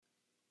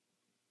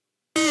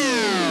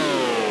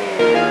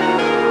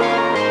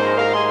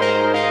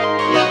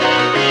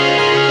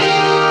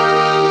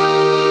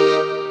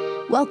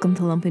Welcome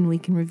to Lumpen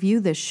Week in Review,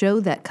 the show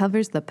that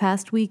covers the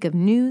past week of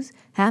news,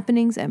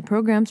 happenings, and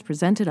programs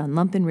presented on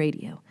Lumpen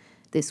Radio.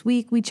 This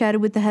week, we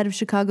chatted with the head of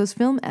Chicago's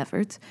film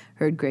efforts,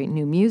 heard great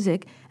new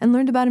music, and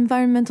learned about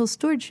environmental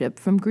stewardship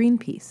from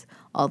Greenpeace.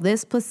 All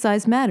this plus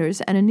Size Matters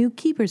and a new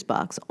Keeper's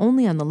Box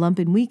only on the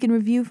Lumpen Week in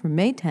Review for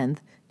May 10th,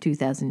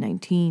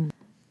 2019.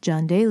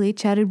 John Daly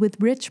chatted with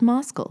Rich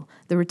Moskal,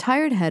 the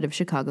retired head of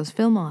Chicago's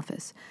film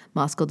office.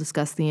 Moskal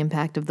discussed the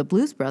impact of the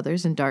Blues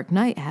Brothers and Dark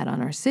Knight had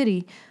on our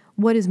city,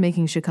 what is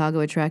making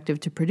Chicago attractive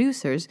to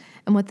producers,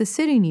 and what the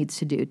city needs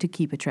to do to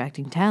keep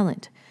attracting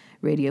talent.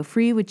 Radio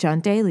Free with John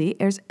Daly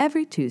airs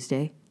every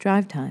Tuesday,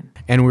 drive time.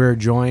 And we're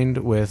joined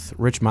with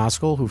Rich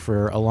Moskal, who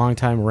for a long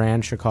time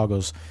ran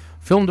Chicago's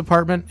film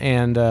department,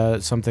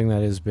 and something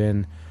that has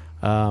been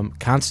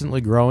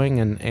constantly growing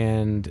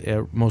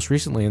and most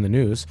recently in the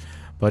news.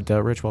 But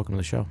Rich, welcome to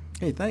the show.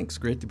 Hey, thanks.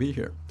 Great to be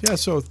here. Yeah,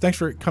 so thanks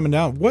for coming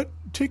down.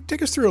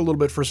 Take us through a little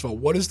bit, first of all.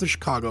 What does the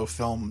Chicago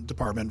Film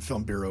Department,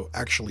 Film Bureau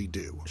actually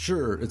do?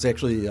 Sure. It's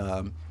actually,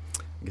 I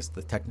guess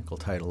the technical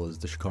title is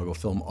the Chicago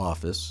Film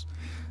Office.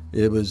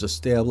 It was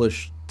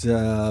established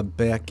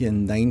back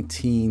in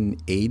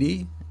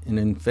 1980, and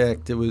in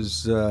fact, it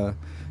was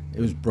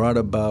brought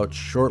about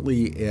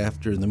shortly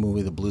after the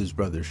movie The Blues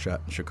Brothers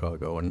shot in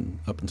Chicago, and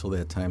up until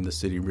that time, the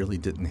city really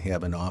didn't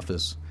have an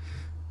office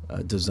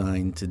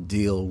designed to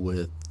deal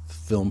with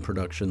film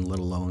production, let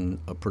alone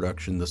a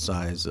production the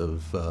size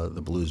of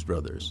The Blues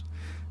Brothers.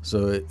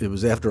 So it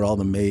was after all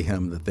the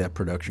mayhem that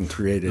production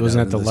created.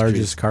 Wasn't that the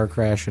largest car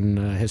crash in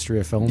history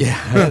of film?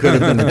 Yeah, it could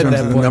have been in terms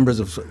of the numbers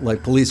of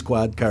like police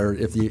squad car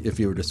if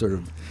you were to sort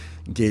of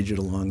gauge it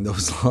along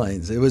those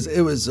lines. It was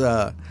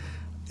a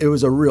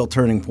real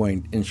turning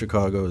point in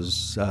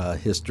Chicago's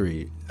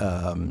history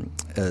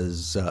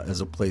as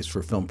a place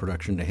for film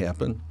production to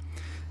happen.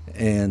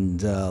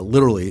 And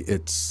literally,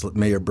 it's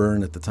Mayor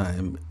Byrne at the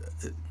time,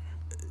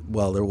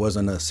 while there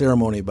wasn't a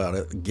ceremony about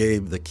it,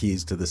 gave the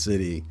keys to the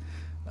city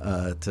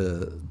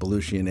to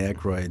Belushi and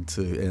Aykroyd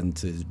and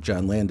to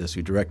John Landis,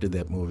 who directed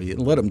that movie,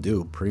 and let them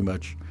do pretty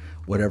much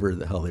whatever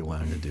the hell they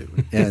wanted to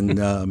do.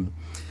 And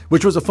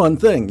which was a fun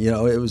thing. You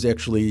know, it was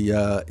actually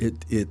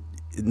it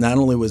not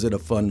only was it a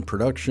fun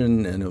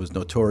production, and it was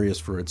notorious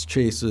for its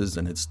chases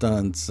and its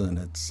stunts and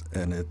its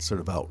sort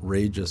of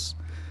outrageous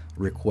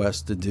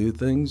request to do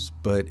things,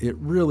 but it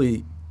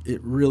really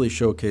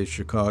showcased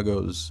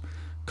Chicago's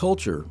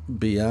culture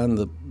beyond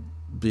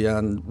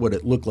what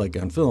it looked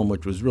like on film,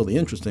 which was really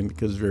interesting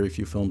because very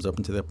few films up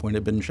until that point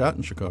had been shot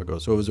in Chicago.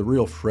 So it was a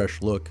real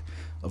fresh look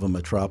of a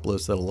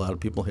metropolis that a lot of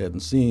people hadn't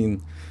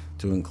seen,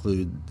 to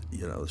include,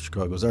 you know,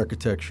 Chicago's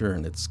architecture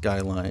and its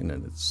skyline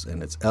and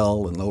its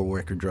L and Lower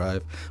Wacker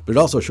Drive. But it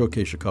also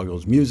showcased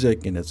Chicago's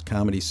music and its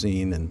comedy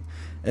scene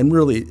and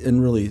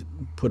really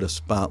put a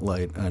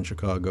spotlight on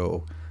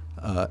Chicago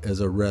as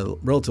a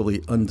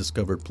relatively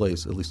undiscovered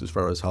place, at least as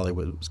far as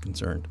Hollywood was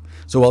concerned.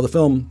 So while the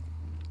film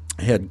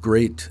had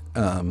great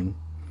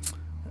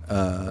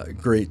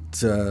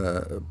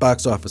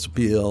box office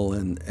appeal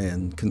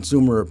and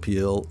consumer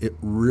appeal, it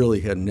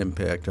really had an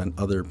impact on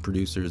other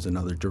producers and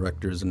other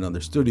directors and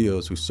other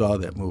studios who saw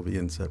that movie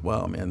and said,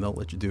 wow, man, they'll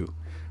let you do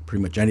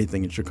pretty much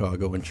anything in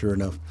Chicago. And sure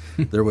enough,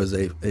 there was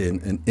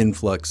an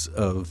influx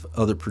of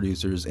other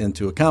producers, and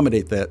to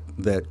accommodate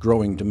that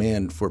growing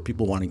demand for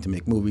people wanting to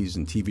make movies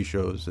and TV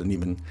shows and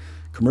even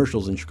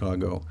commercials in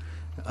Chicago,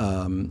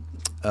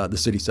 the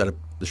city set up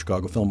the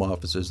Chicago Film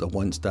Office as a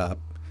one-stop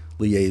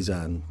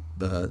liaison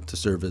to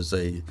serve as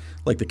the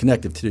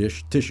connective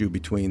tissue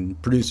between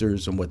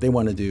producers and what they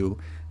want to do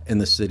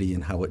and the city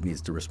and how it needs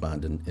to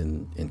respond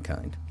in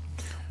kind.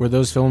 Were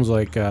those films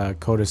like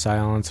Code of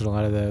Silence and a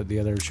lot of the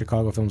other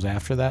Chicago films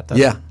after that?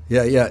 Yeah.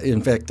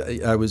 In fact,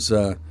 I was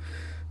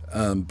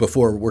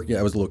before working.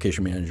 I was a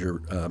location manager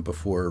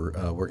before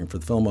working for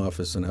the film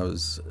office, and I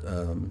was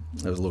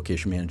a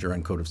location manager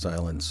on Code of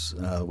Silence,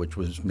 which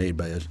was made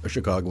by a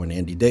Chicagoan,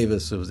 Andy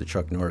Davis. It was a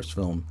Chuck Norris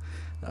film,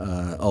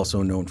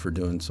 also known for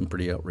doing some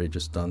pretty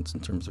outrageous stunts in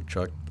terms of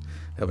Chuck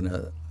having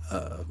a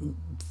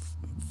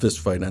fist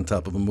fight on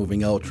top of a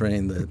moving L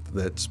train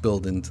that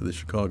spilled into the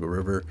Chicago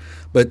River.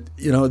 But,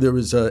 you know, there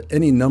was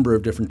any number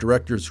of different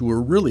directors who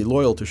were really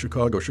loyal to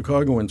Chicago,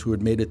 Chicagoans who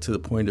had made it to the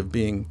point of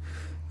being,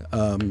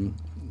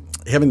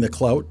 having the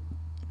clout,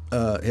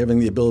 having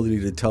the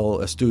ability to tell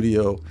a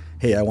studio,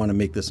 hey, I want to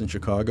make this in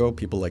Chicago.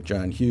 People like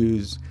John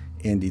Hughes,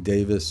 Andy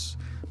Davis,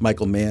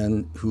 Michael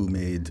Mann, who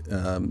made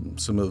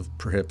some of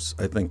perhaps,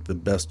 I think, the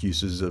best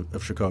uses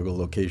of Chicago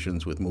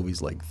locations with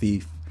movies like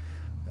Thief,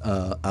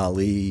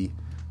 Ali,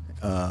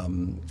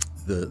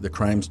 the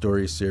Crime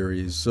Story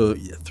series. So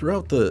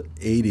throughout the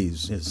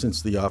 80s,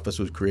 since the office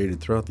was created,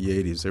 throughout the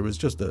 80s, there was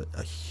just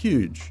a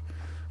huge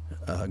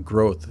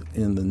growth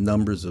in the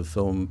numbers of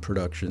film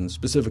productions,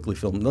 specifically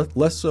film,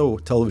 less so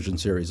television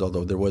series,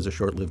 although there was a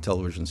short-lived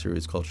television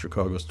series called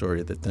Chicago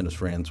Story that Dennis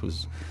Franz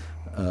was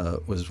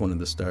one of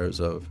the stars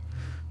of.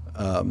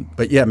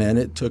 But yeah, man,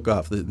 it took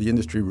off. The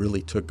industry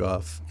really took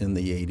off in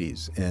the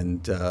 80s.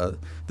 And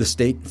the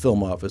state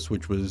film office,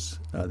 which was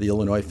the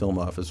Illinois Film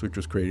Office, which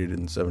was created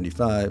in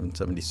 75 and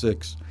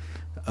 76,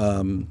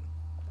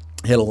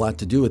 had a lot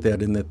to do with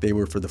that, in that they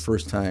were for the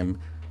first time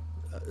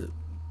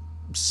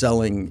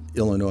selling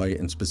Illinois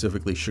and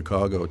specifically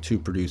Chicago to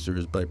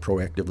producers by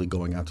proactively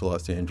going out to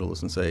Los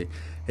Angeles and say,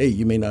 hey,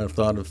 you may not have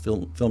thought of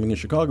filming in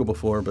Chicago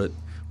before, but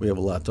we have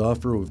a lot to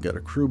offer. We've got a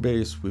crew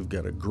base, we've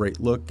got a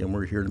great look, and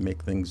we're here to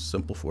make things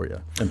simple for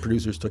you. And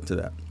producers took to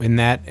that. In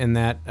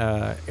that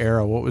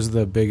era, what was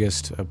the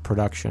biggest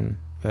production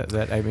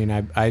that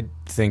I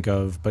think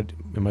of, but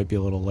it might be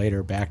a little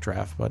later,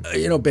 Backdraft. But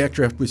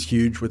Backdraft was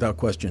huge without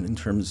question in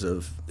terms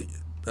of,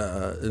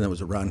 and that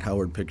was a Ron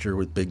Howard picture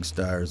with big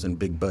stars and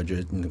big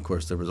budget, and of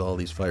course there was all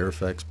these fire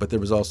effects. But there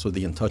was also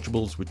The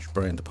Untouchables, which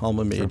Brian De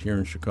Palma made here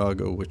in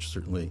Chicago, which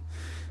certainly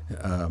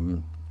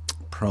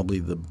probably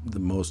the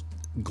most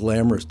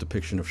glamorous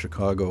depiction of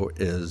Chicago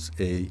as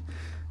a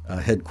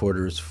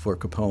headquarters for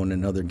Capone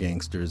and other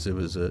gangsters. It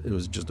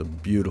was just a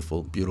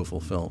beautiful, beautiful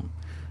film.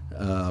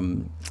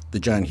 The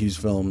John Hughes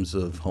films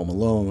of Home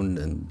Alone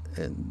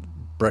and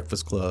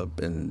Breakfast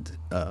Club and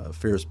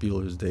Ferris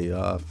Bueller's Day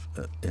Off,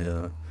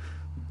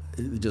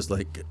 just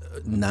like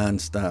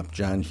nonstop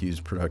John Hughes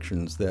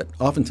productions that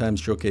oftentimes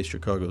showcase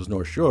Chicago's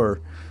North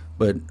Shore,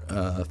 but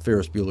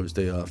Ferris Bueller's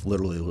Day Off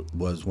literally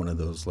was one of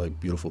those like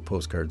beautiful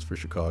postcards for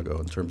Chicago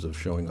in terms of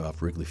showing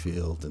off Wrigley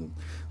Field and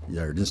the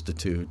Art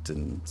Institute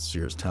and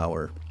Sears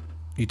Tower.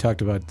 You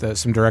talked about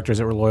some directors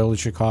that were loyal to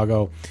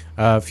Chicago.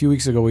 A few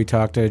weeks ago, we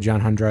talked to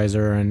John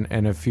Hundreiser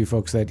and a few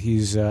folks that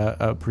he's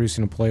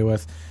producing a play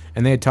with,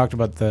 and they had talked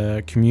about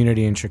the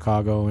community in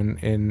Chicago,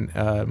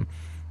 and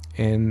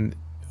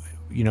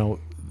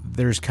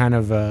there's kind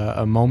of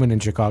a moment in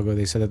Chicago.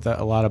 They said that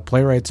a lot of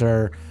playwrights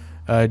are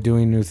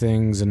doing new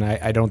things, and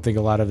I don't think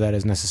a lot of that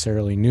is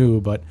necessarily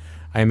new, but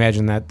I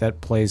imagine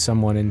that plays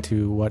somewhat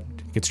into what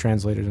gets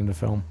translated into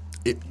film.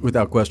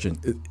 Without question.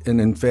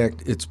 And in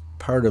fact, it's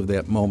part of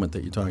that moment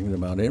that you're talking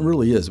about. It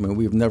really is. I mean,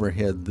 we've never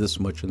had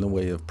this much in the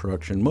way of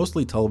production,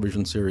 mostly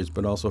television series,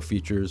 but also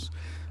features,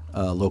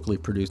 locally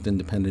produced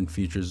independent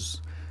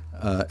features,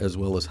 as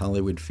well as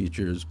Hollywood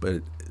features.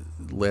 But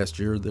last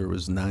year there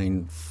was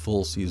 9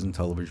 full-season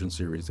television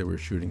series that were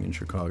shooting in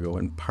Chicago.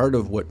 And part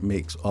of what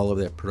makes all of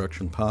that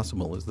production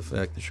possible is the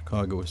fact that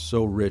Chicago is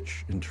so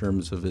rich in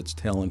terms of its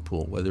talent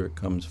pool, whether it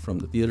comes from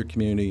the theater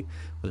community,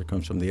 whether it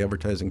comes from the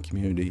advertising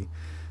community.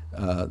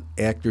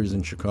 Actors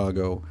in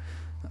Chicago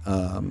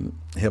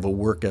have a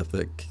work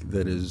ethic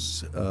that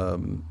is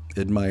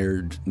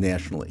admired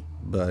nationally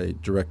by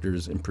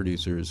directors and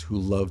producers who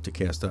love to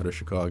cast out of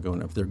Chicago.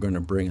 And if they're going to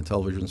bring a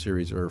television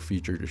series or a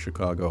feature to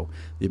Chicago,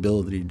 the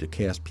ability to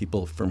cast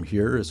people from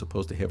here as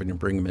opposed to having to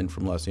bring them in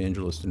from Los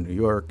Angeles to New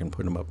York and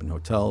put them up in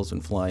hotels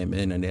and fly them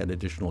in and add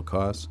additional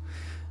costs.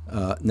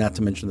 Not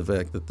to mention the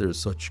fact that there's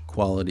such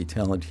quality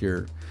talent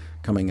here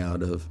coming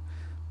out of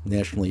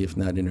nationally, if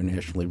not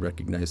internationally,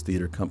 recognized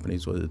theater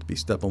companies, whether it be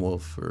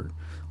Steppenwolf or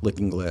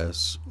Looking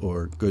Glass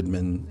or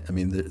Goodman. I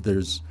mean,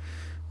 there's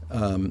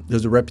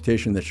a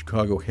reputation that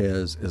Chicago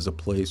has as a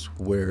place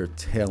where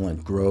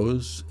talent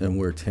grows and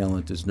where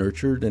talent is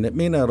nurtured, and it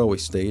may not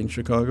always stay in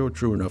Chicago.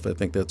 True enough, I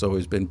think that's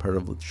always been part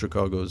of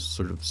Chicago's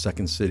sort of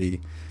second city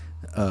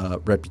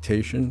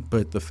reputation,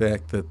 but the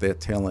fact that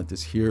that talent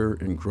is here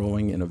and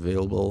growing and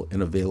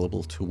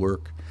available to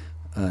work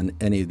on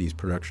any of these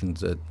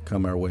productions that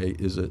come our way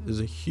is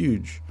a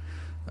huge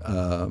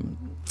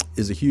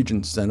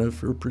incentive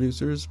for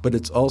producers, but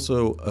it's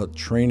also a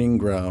training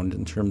ground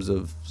in terms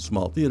of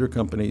small theater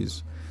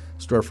companies,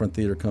 storefront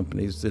theater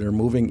companies that are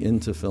moving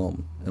into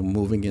film and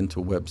moving into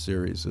web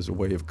series as a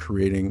way of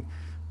creating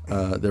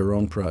their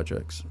own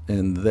projects.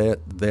 And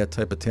that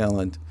type of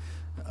talent,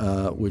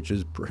 which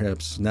is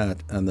perhaps not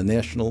on the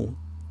national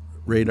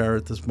radar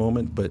at this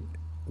moment, but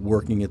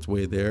working its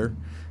way there,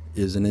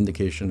 is an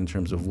indication in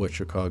terms of what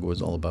Chicago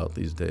is all about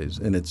these days.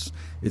 And it's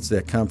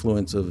that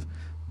confluence of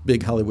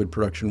big Hollywood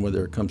production,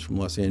 whether it comes from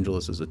Los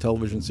Angeles as a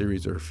television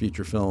series or a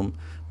feature film,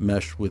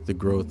 meshed with the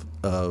growth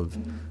of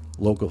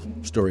local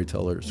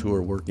storytellers who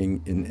are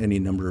working in any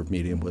number of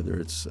medium, whether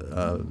it's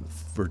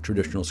for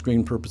traditional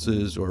screen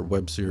purposes or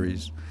web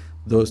series.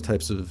 Those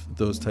types of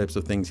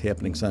things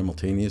happening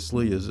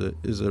simultaneously is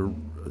a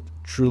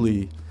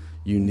truly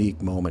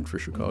unique moment for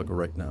Chicago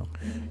right now.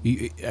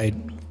 I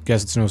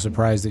guess it's no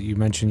surprise that you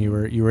mentioned you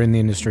were in the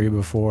industry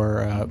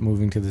before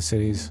moving to the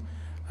city's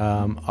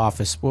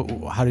office.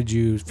 How did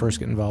you first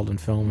get involved in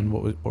film, and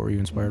what were you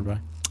inspired by?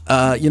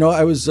 I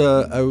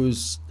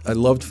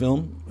loved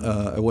film.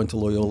 I went to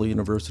Loyola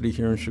University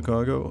here in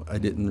Chicago. I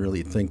didn't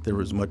really think there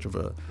was much of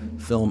a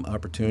film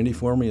opportunity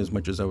for me as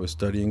much as I was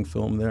studying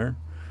film there.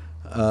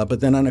 But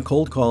then on a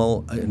cold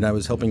call, and I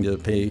was helping to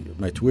pay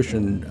my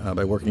tuition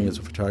by working as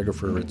a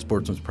photographer at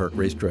Sportsman's Park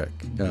Racetrack,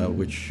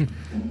 which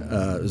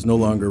is no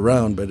longer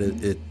around, but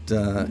it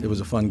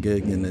was a fun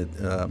gig, and it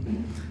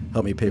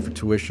helped me pay for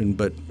tuition.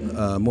 But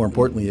more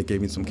importantly, it gave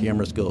me some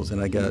camera skills,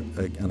 and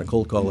on a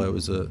cold call, I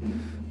was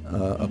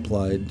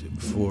applied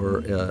for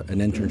an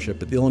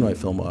internship at the Illinois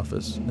Film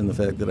Office, and the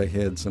fact that I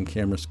had some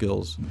camera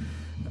skills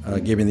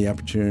gave me the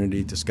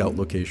opportunity to scout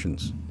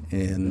locations.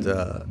 And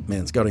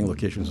scouting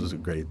locations was a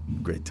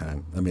great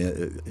time. I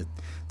mean,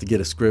 to get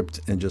a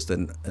script and just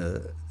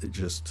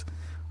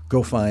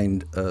go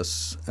find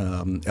us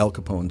Al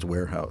Capone's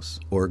warehouse,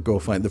 or go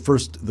find the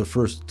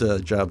first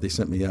job they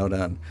sent me out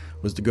on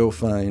was to go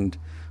find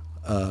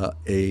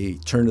a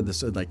turn of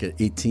the like an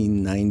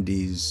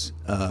 1890s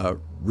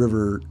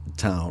river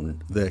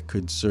town that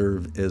could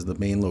serve as the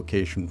main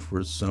location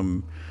for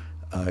some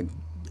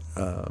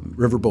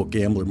riverboat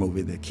gambler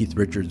movie that Keith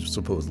Richards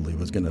supposedly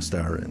was going to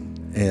star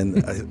in.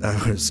 And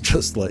I was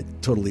just like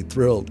totally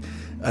thrilled.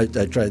 I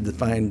tried to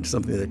find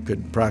something that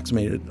could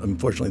approximate it.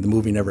 Unfortunately, the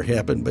movie never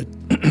happened. But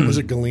was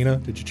it Galena?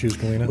 Did you choose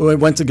Galena? Well, I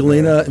went to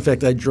Galena. In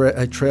fact, I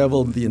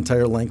traveled the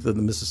entire length of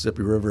the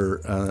Mississippi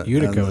River.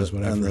 Utica is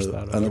what I first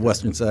thought of. On the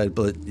western side,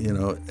 but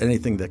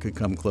anything that could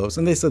come close.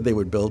 And they said they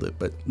would build it,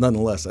 but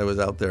nonetheless, I was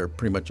out there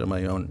pretty much on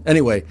my own.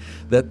 Anyway,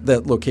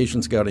 that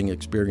location scouting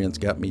experience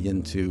got me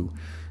into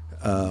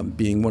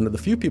being one of the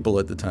few people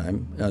at the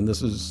time, and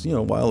this is a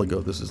while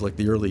ago. This is like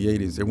the early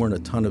 '80s. There weren't a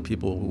ton of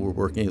people who were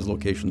working as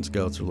location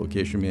scouts or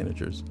location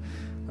managers.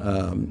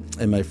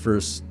 And my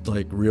first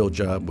real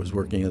job was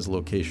working as a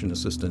location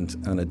assistant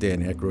on a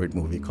Dan Aykroyd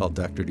movie called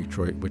Dr.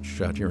 Detroit, which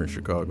shot here in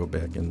Chicago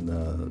back in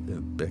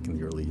the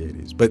early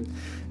 '80s. But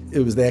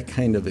it was that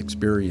kind of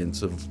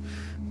experience of.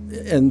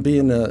 And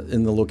being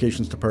in the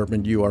locations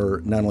department, you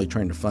are not only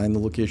trying to find the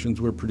locations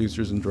where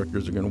producers and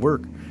directors are going to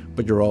work,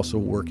 but you're also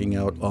working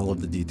out all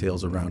of the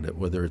details around it,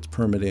 whether it's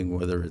permitting,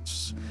 whether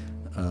it's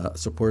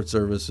support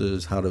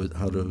services, how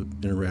to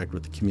interact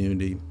with the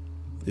community.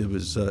 It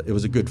was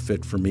a good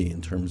fit for me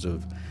in terms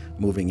of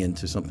moving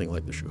into something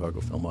like the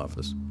Chicago Film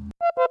Office.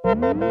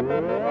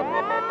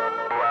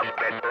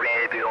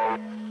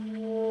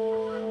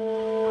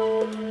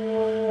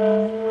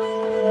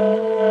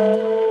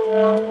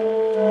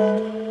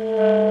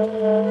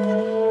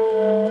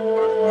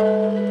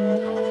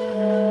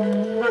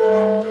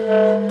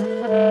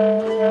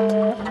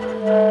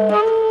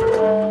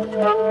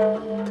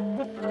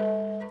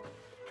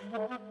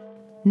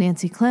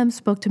 Nancy Clem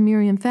spoke to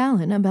Miriam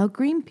Fallon about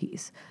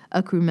Greenpeace.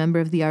 A crew member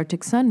of the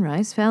Arctic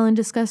Sunrise, Fallon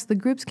discussed the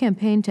group's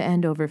campaign to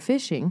end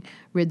overfishing,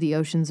 rid the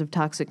oceans of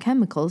toxic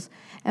chemicals,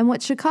 and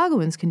what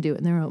Chicagoans can do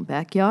in their own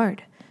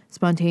backyard.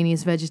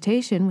 Spontaneous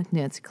Vegetation with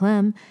Nancy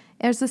Clem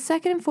airs the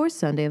second and fourth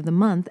Sunday of the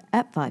month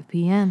at 5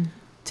 p.m.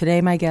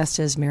 Today my guest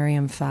is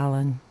Miriam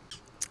Fallon.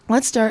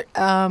 Let's start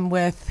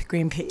with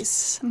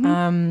Greenpeace.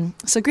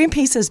 So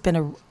Greenpeace has been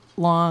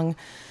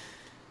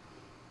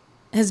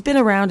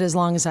around as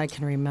long as I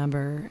can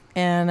remember.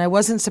 And I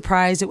wasn't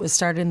surprised it was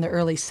started in the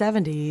early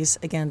 70s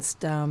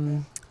against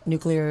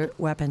nuclear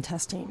weapon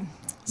testing.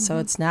 So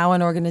it's now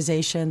an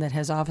organization that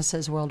has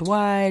offices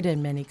worldwide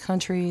in many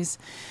countries.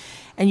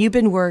 And you've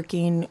been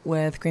working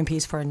with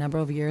Greenpeace for a number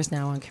of years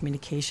now on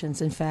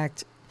communications. In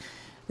fact,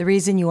 the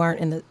reason you weren't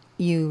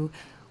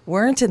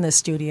in the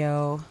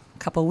studio a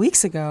couple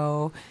weeks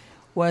ago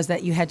was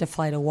that you had to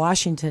fly to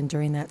Washington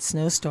during that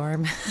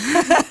snowstorm.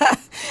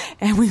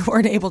 And we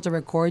weren't able to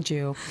record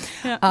you.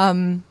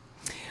 Yeah.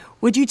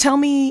 Would you tell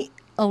me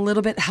a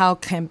little bit how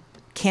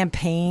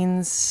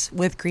campaigns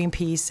with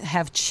Greenpeace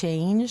have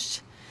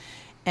changed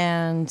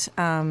and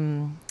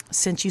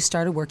since you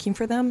started working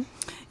for them?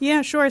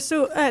 Yeah, sure.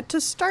 So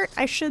to start,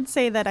 I should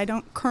say that I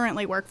don't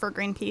currently work for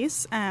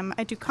Greenpeace.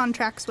 I do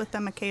contracts with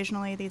them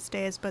occasionally these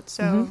days, but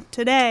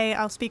today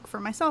I'll speak for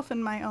myself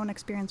and my own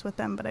experience with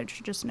them, but I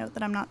should just note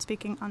that I'm not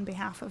speaking on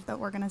behalf of the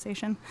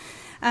organization.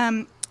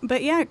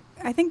 But yeah,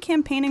 I think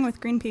campaigning with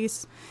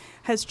Greenpeace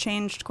has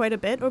changed quite a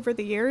bit over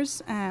the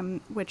years,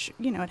 which,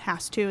 it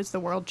has to as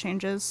the world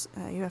changes.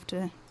 You have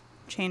to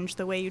change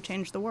the way you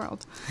change the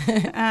world.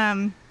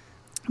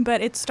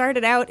 But it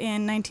started out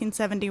in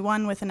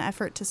 1971 with an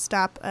effort to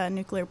stop a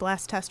nuclear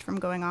blast test from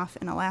going off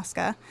in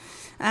Alaska.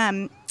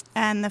 And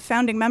the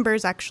founding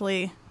members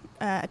actually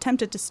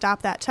attempted to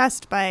stop that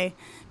test by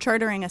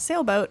chartering a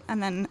sailboat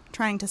and then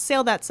trying to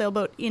sail that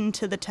sailboat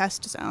into the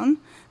test zone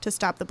to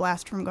stop the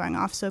blast from going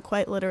off, so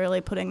quite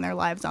literally putting their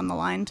lives on the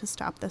line to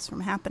stop this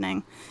from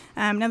happening.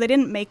 Now, they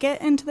didn't make it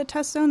into the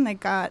test zone. They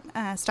got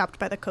stopped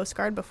by the Coast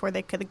Guard before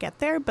they could get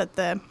there, but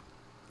the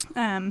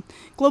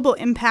global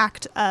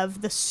impact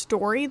of the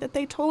story that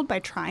they told by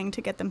trying to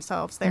get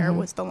themselves there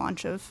was the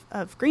launch of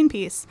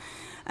Greenpeace.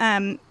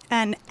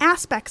 And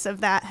aspects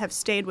of that have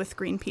stayed with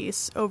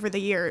Greenpeace over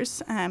the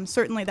years.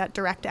 Certainly that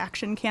direct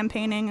action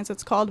campaigning, as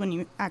it's called, when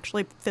you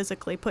actually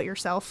physically put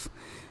yourself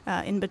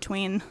in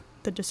between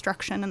the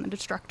destruction and the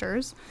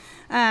destructors.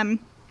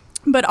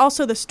 But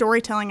also the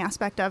storytelling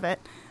aspect of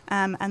it,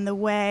 and the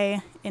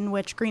way in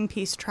which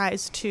Greenpeace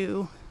tries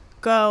to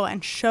go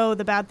and show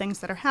the bad things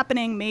that are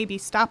happening, maybe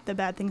stop the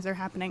bad things that are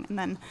happening, and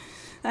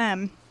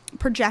then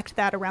project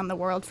that around the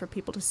world for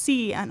people to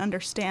see and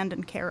understand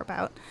and care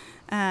about.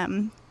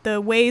 The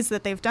ways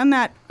that they've done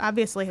that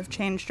obviously have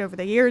changed over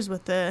the years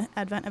with the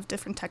advent of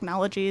different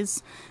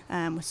technologies,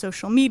 with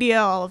social media.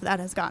 All of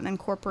that has gotten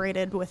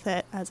incorporated with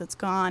it as it's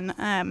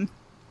gone.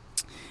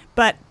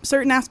 But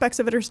certain aspects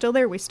of it are still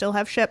there. We still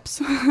have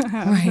ships.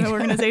 Right. The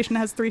organization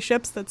has 3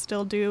 ships that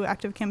still do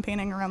active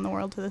campaigning around the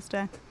world to this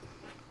day.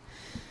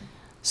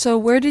 So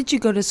where did you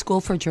go to school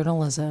for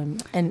journalism?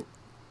 And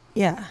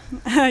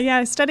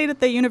I studied at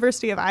the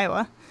University of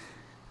Iowa.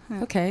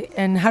 Okay.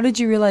 And how did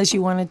you realize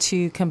you wanted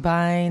to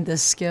combine the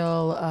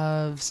skill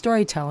of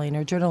storytelling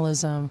or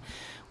journalism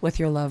with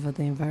your love of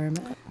the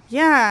environment?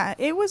 Yeah,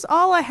 it was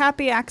all a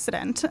happy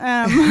accident.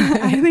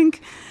 I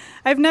think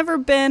I've never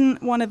been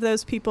one of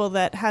those people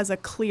that has a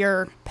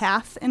clear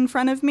path in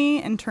front of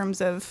me in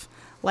terms of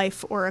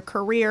life or a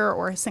career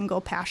or a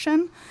single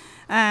passion.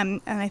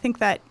 And I think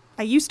that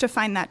I used to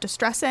find that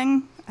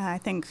distressing. I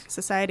think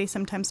society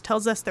sometimes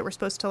tells us that we're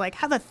supposed to like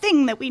have a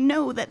thing that we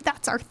know that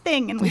that's our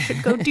thing and we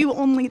should go do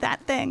only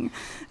that thing.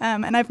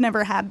 And I've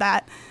never had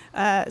that.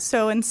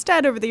 So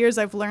instead, over the years,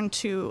 I've learned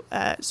to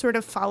sort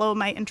of follow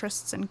my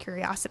interests and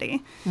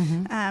curiosity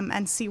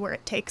and see where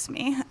it takes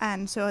me.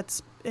 And so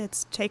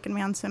it's taken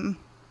me on some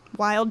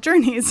wild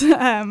journeys.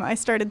 I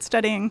started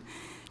studying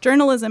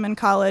journalism in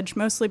college,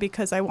 mostly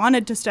because I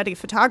wanted to study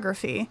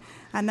photography,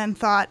 and then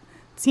thought,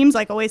 seems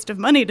like a waste of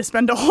money to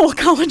spend a whole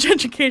college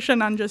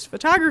education on just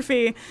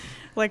photography.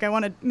 Like, I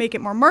want to make it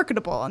more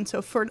marketable. And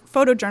so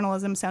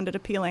photojournalism sounded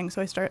appealing.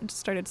 So I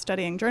started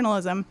studying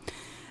journalism.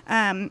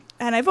 And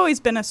I've always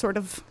been a sort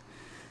of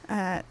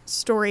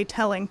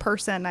storytelling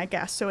person, I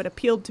guess. So it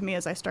appealed to me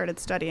as I started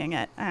studying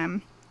it.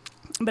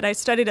 But I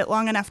studied it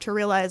long enough to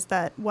realize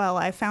that, well,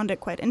 I found it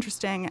quite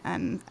interesting,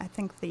 and I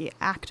think the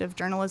act of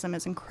journalism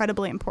is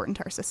incredibly important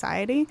to our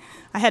society.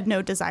 I had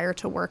no desire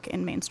to work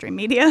in mainstream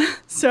media.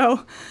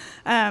 So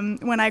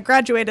when I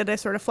graduated, I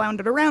sort of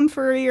floundered around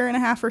for a year and a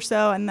half or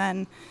so, and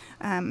then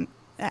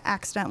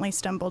accidentally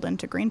stumbled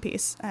into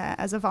Greenpeace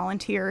as a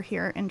volunteer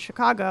here in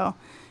Chicago,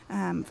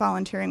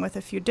 volunteering with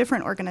a few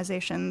different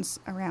organizations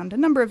around a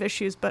number of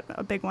issues, but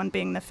a big one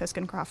being the Fisk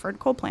and Crawford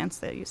coal plants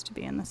that used to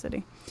be in the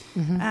city.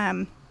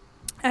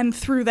 And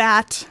through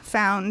that,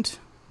 found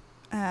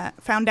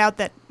out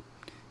that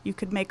you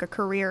could make a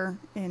career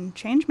in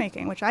change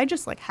making, which I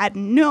just had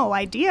no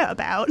idea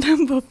about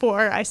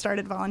before I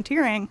started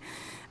volunteering.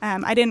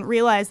 I didn't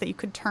realize that you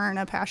could turn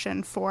a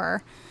passion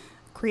for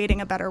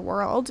creating a better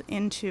world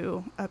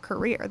into a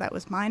career. That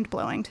was mind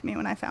blowing to me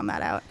when I found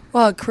that out.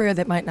 Well, a career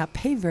that might not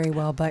pay very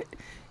well, but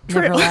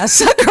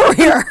nevertheless, a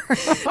career.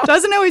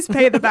 Doesn't always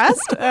pay the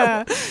best,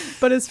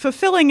 but is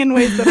fulfilling in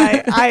ways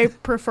that I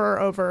prefer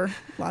over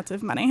lots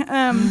of money.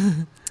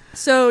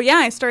 So yeah,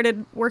 I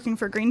started working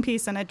for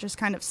Greenpeace, and it just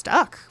kind of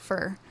stuck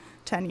for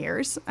 10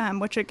 years,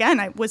 which again,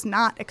 I was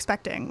not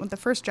expecting. The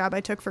first job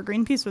I took for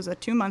Greenpeace was a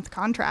 2-month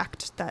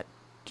contract that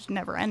just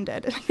never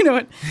ended.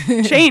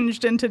 It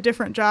changed into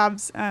different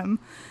jobs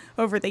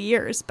over the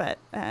years, but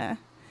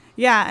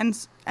yeah,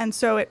 and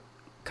so it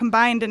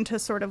combined into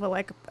sort of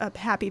a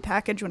happy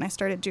package when I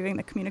started doing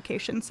the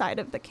communication side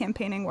of the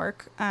campaigning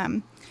work,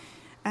 and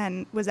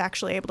was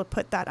actually able to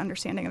put that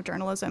understanding of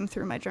journalism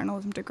through my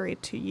journalism degree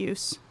to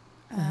use.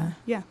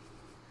 Yeah.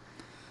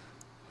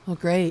 Well,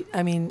 great.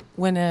 I mean,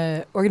 when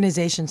an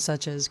organization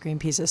such as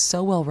Greenpeace is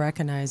so well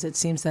recognized, it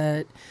seems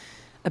that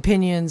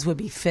opinions would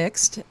be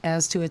fixed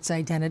as to its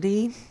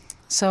identity.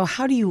 So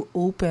how do you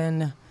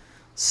open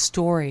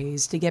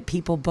stories to get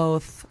people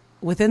both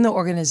within the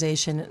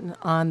organization and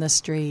on the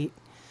street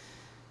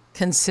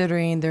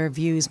considering their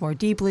views more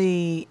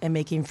deeply and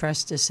making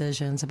fresh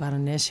decisions about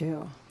an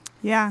issue?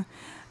 Yeah.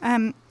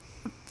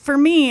 For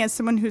me, as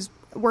someone who's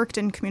worked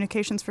in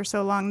communications for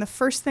so long, the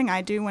first thing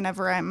I do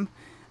whenever I'm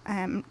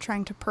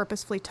trying to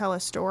purposefully tell a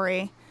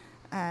story,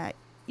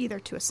 either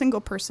to a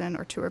single person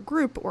or to a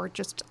group or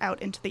just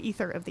out into the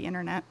ether of the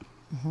internet,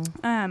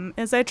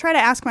 is I try to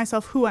ask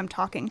myself who I'm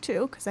talking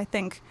to, because I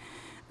think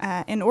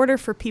in order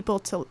for people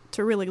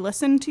to really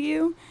listen to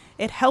you,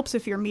 it helps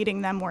if you're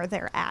meeting them where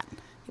they're at.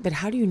 But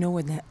how do you know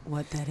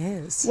what that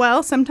is?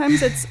 Well,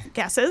 sometimes it's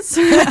guesses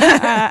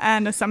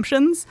and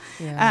assumptions.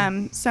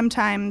 Yeah.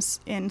 Sometimes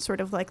in sort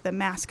of the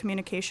mass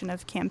communication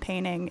of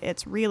campaigning,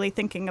 it's really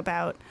thinking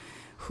about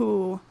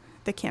who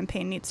the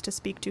campaign needs to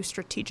speak to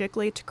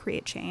strategically to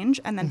create change,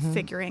 and then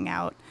figuring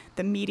out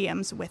the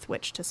mediums with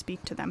which to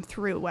speak to them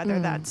through, whether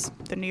that's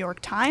the New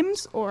York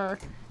Times or,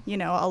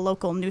 a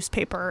local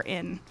newspaper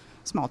in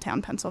small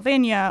town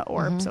Pennsylvania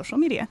or social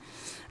media.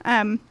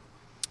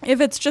 If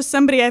it's just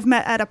somebody I've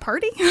met at a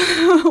party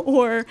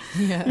or,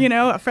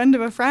 a friend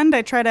of a friend,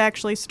 I try to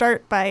actually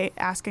start by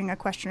asking a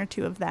question or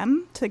two of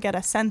them to get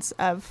a sense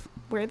of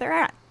where they're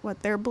at,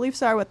 what their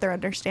beliefs are, what their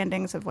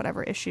understandings of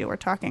whatever issue we're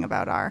talking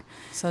about are.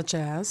 Such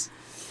as?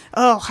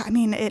 Oh, I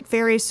mean, it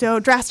varies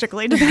so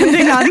drastically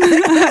depending on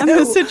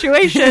the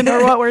situation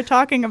or what we're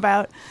talking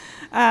about.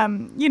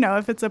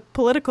 If it's a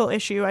political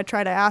issue, I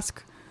try to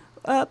ask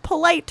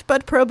polite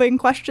but probing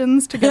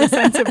questions to get a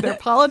sense of their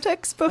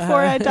politics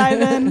before I dive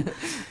in.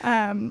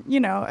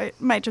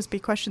 It might just be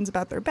questions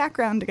about their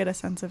background to get a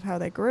sense of how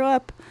they grew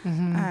up.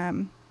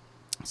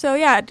 So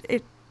yeah,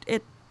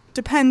 it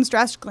depends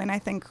drastically, and I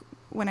think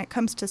when it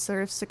comes to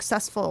sort of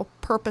successful,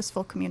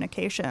 purposeful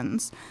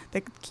communications,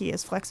 the key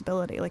is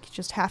flexibility. You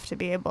just have to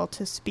be able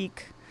to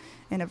speak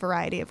in a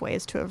variety of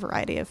ways to a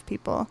variety of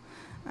people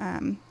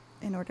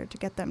in order to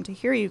get them to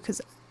hear you,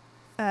 because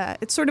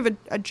it's sort of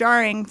a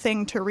jarring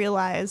thing to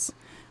realize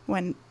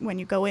when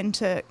you go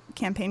into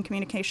campaign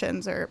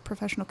communications or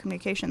professional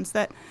communications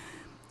that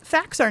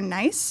facts are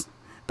nice,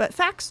 But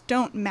facts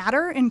don't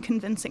matter in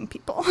convincing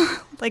people.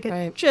 Like, it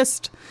Right.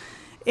 just,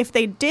 if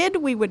they did,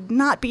 we would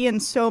not be in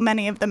so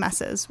many of the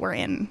messes we're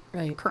in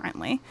Right.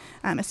 currently,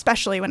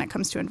 especially when it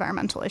comes to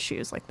environmental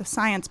issues. Like, the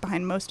science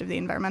behind most of the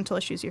environmental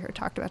issues you heard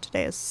talked about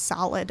today is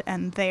solid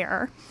and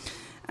there.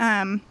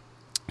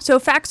 So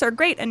facts are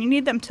great, and you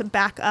need them to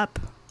back up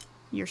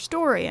your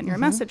story and your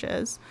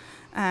messages.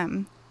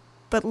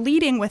 But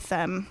leading with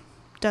them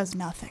does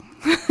nothing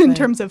in Right.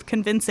 terms of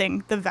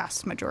convincing the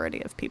vast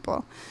majority of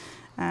people.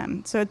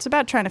 So it's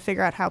about trying to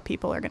figure out how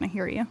people are going to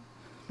hear you.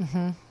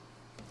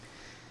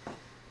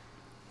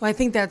 Well, I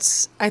think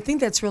that's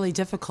really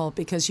difficult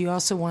because you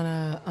also want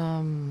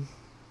to.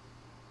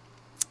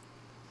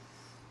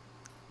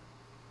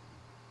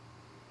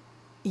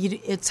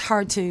 It's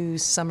hard to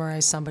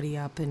summarize somebody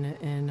up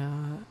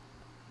in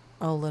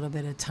a little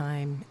bit of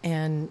time,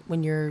 and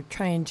when you're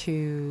trying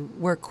to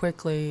work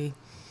quickly,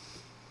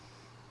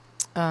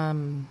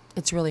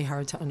 it's really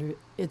hard to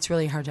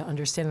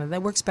understand. And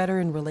that works better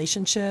in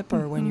relationship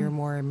or when you're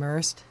more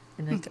immersed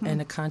in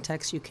a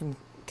context. You can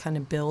kind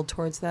of build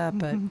towards that,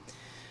 but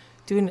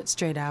doing it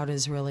straight out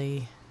is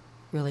really,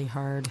 really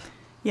hard.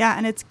 Yeah,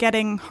 and it's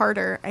getting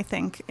harder, I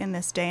think, in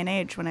this day and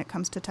age when it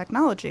comes to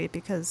technology,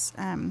 because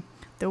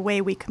the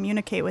way we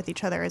communicate with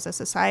each other as a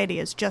society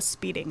is just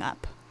speeding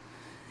up.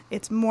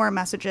 It's more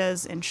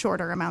messages in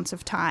shorter amounts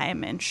of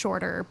time, in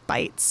shorter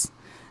bites.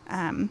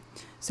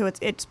 So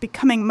it's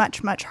becoming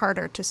much, much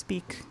harder to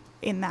speak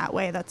in that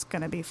way that's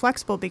going to be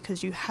flexible,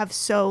 because you have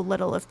so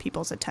little of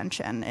people's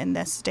attention in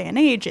this day and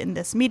age, in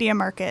this media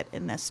market,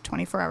 in this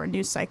 24-hour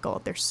news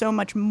cycle. There's so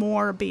much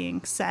more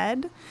being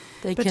said.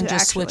 They but can to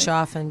just switch actually-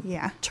 off and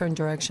Yeah, turn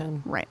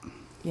direction. right.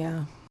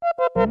 Yeah.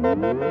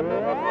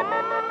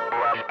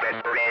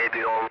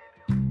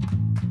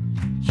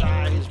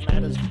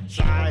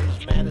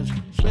 Size matters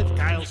with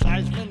Kyle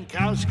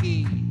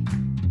Seismankowski.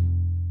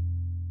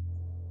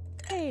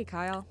 Hey,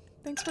 Kyle.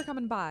 Thanks for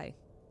coming by.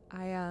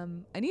 I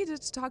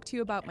needed to talk to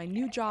you about my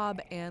new job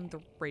and the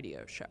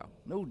radio show.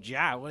 New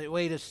job?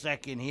 Wait a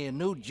second here.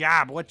 New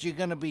job? What you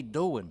gonna be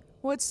doing?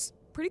 Well, it's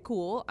pretty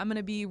cool. I'm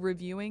gonna be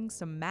reviewing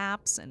some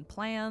maps and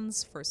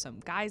plans for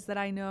some guys that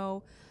I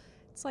know.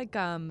 It's like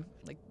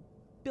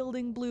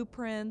building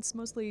blueprints,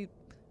 mostly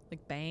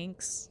like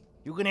banks.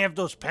 You gonna have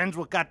those pens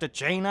what got the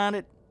chain on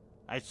it?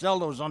 I sell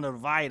those on the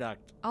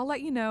viaduct. I'll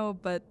let you know,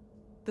 but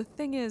the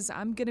thing is,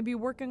 I'm gonna be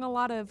working a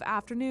lot of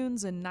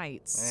afternoons and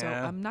nights, so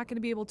Yeah. I'm not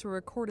gonna be able to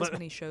record as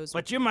many shows.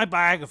 But you're my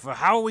biographer.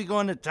 How are we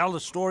going to tell the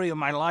story of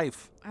my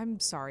life? I'm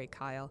sorry,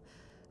 Kyle.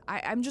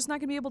 I'm just not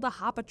gonna be able to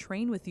hop a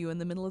train with you in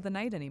the middle of the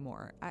night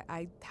anymore.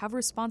 I have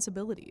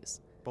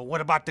responsibilities. But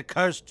what about the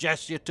curse,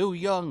 Jess? You're too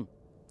young.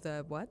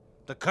 The what?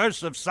 The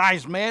curse of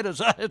size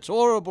matters. It's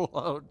horrible.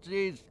 Oh,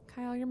 jeez.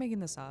 Kyle, you're making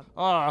this up.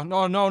 Oh,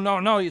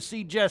 no. You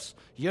see, Jess,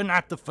 you're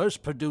not the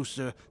first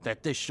producer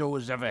that this show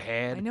has ever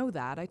had. I know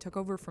that. I took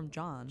over from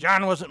John.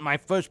 John wasn't my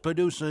first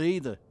producer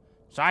either.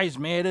 Size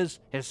Matters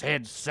has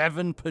had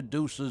 7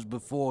 producers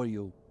before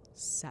you.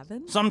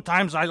 7?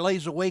 Sometimes I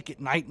lays awake at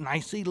night and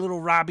I see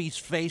little Robbie's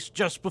face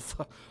just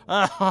before...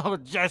 Oh,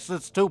 Jess,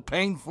 it's too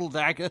painful,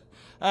 Dagger.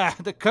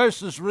 The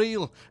curse is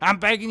real. I'm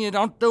begging you,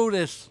 don't do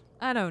this.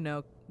 I don't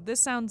know. This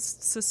sounds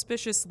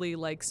suspiciously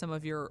like some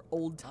of your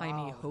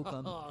old-timey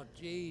hokum. Oh,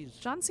 jeez.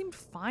 John seemed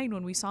fine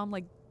when we saw him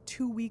like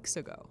 2 weeks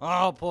ago.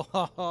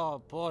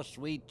 Oh, poor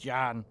sweet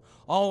John.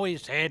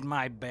 Always had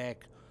my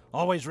back.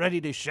 Always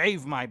ready to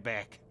shave my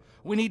back.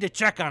 We need to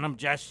check on him,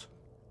 Jess.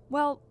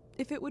 Well,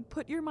 if it would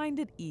put your mind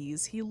at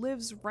ease, he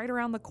lives right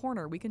around the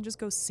corner. We can just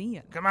go see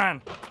him. Come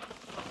on.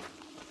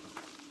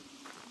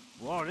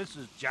 Whoa, this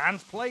is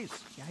John's place.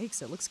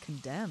 Yikes, it looks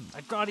condemned.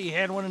 I thought he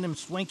had one of them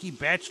swanky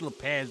bachelor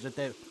pads at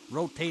that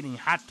rotating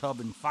hot tub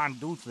and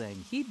fondue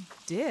thing. He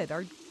did.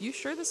 Are you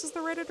sure this is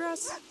the right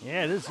address?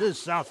 Yeah, this is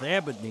South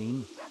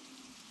Aberdeen.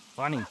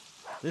 Funny,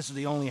 this is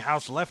the only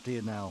house left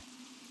here now.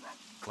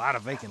 A lot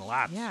of vacant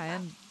lots. Yeah,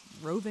 and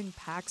roving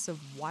packs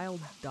of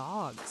wild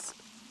dogs.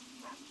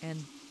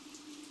 And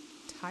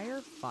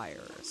tire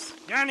fires.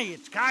 Johnny,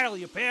 it's Kyle,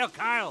 your pal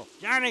Kyle.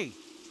 Johnny!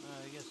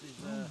 I guess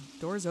he's,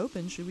 Door's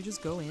open. Should we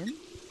just go in?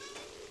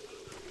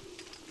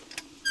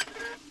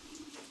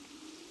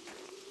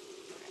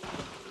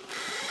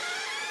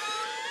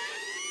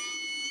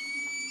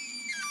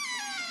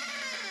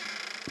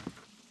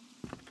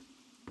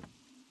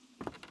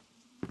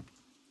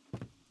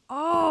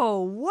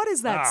 Oh, what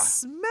is that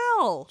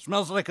smell?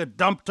 Smells like a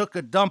dump took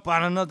a dump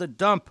on another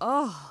dump.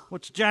 Oh,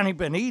 What's Johnny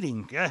been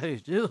eating?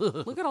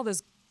 look at all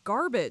this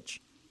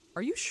garbage.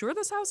 Are you sure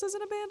this house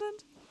isn't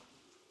abandoned?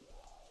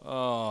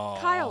 Oh.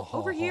 Kyle,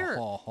 over here.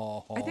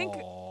 I think...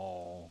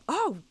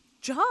 Oh,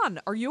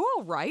 John, are you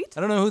all right? I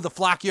don't know who the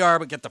flock you are,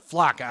 but get the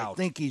flock out. I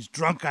think he's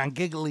drunk on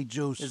giggly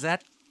juice. Is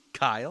that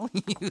Kyle?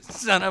 You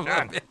son of a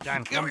John, bitch.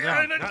 John, come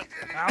down.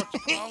 Ouch.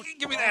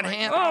 Give me that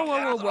hand.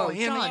 Whoa,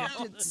 hand me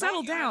John,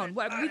 settle down.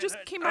 We just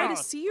came by to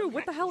see you.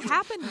 What the hell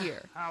happened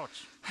here?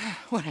 Ouch.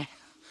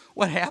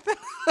 What happened?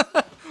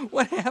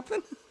 What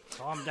happened?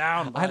 Calm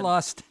down, I bud.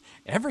 lost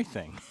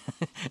everything.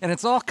 And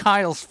it's all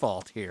Kyle's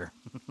fault here.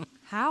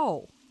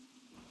 How?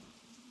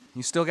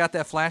 You still got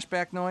that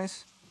flashback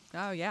noise?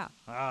 Oh, yeah.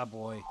 Ah,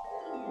 boy.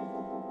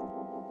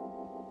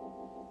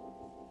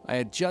 I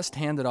had just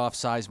handed off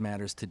Size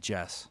Matters to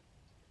Jess.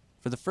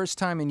 For the first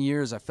time in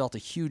years, I felt a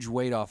huge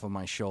weight off of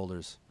my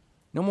shoulders.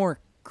 No more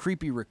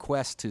creepy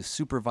requests to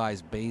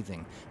supervise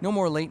bathing. No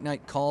more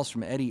late-night calls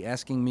from Eddie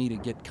asking me to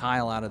get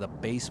Kyle out of the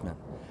basement.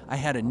 I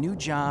had a new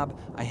job.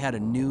 I had a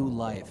new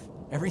life.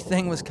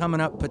 Everything was coming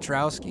up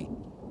Petrowski.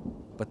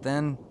 But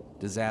then,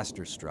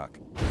 disaster struck.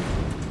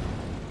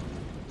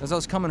 As I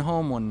was coming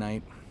home one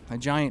night, a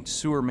giant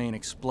sewer main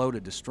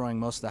exploded, destroying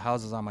most of the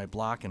houses on my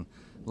block and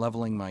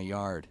leveling my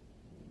yard.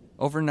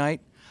 Overnight,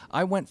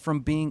 I went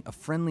from being a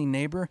friendly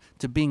neighbor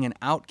to being an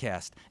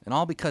outcast, and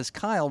all because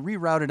Kyle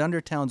rerouted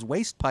Undertown's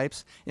waste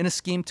pipes in a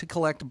scheme to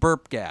collect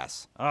burp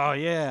gas. Oh,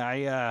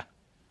 yeah,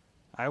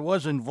 I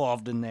was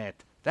involved in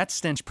that. That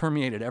stench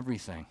permeated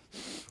everything.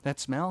 That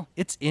smell,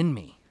 it's in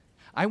me.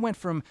 I went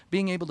from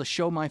being able to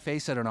show my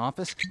face at an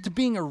office to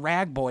being a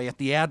rag boy at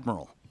the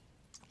Admiral.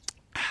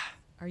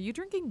 Are you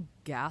drinking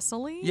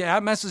gasoline? Yeah,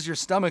 it messes your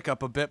stomach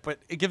up a bit, but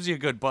it gives you a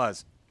good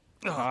buzz.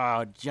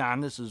 Oh,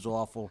 John, this is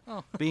awful.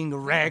 Being a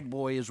rag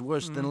boy is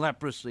worse than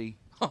leprosy.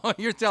 Oh,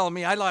 you're telling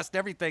me I lost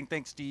everything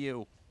thanks to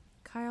you.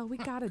 Kyle, we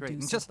gotta Great. do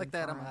And something just like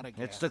that, for I'm him. out of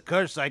gas. It's the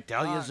curse, I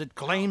tell you, it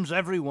claims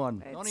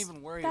everyone. Don't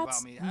even worry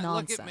That's about me.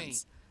 nonsense. Look at me.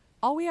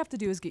 All we have to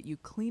do is get you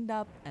cleaned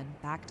up and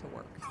back to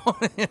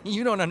work.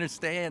 You don't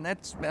understand.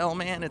 That smell,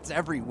 man, it's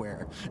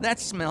everywhere. That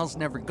smell's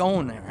never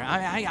going there.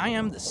 I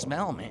am the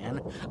smell,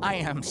 man. I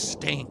am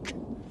stink.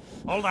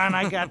 Hold on,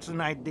 I got an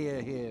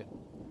idea here.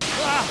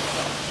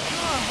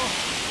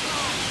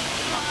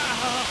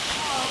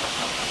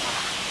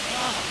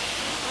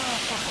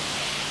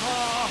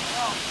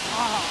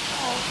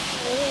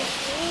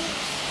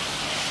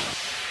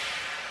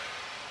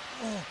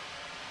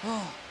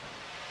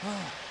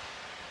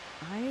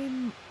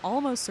 I'm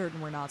almost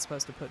certain we're not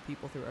supposed to put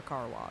people through a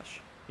car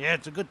wash. Yeah,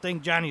 it's a good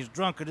thing Johnny's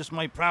drunk, or this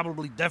might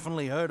probably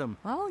definitely hurt him.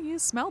 Well, you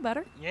smell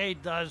better. Yeah, he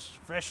does.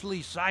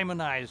 Freshly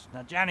Simonized.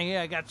 Now, Johnny, here,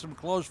 I got some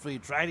clothes for you.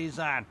 Try these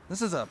on.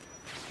 This is a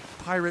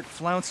pirate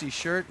flouncy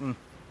shirt, and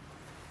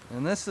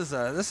this is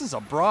a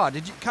bra.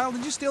 Kyle,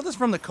 did you steal this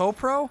from the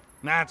Co-Pro?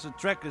 Nah, it's the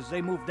Trekkers.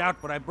 They moved out,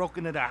 but I broke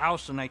into the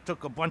house and I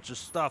took a bunch of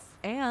stuff.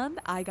 And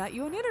I got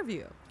you an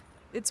interview.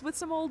 It's with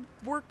some old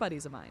work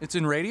buddies of mine. It's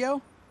in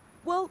radio?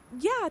 Well,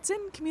 yeah, it's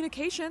in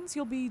communications.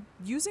 You'll be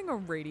using a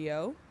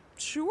radio.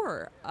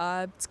 Sure.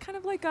 It's kind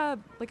of like a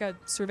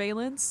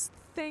surveillance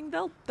thing.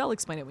 They'll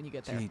explain it when you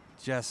get there. Gee,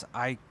 Jess,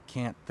 I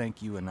can't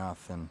thank you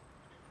enough, and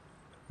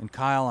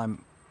Kyle,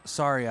 I'm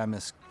sorry I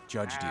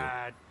misjudged you.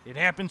 It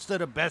happens to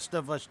the best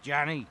of us,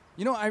 Johnny.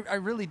 You know, I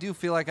really do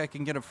feel like I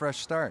can get a fresh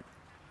start.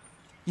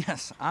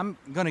 Yes, I'm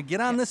gonna get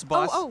on this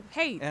bus. Oh,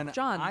 hey, and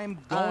John. I'm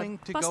going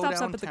to bus go stop's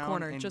downtown up at the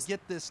corner. and Just get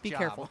this be job.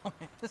 careful.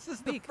 This is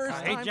the first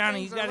Hey, time Johnny,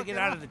 things you are got to get looking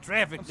out up. of the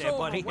traffic I'm there, so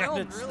buddy.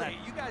 overwhelmed, It's really. like-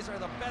 You guys are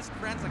the best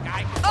friends a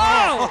guy can.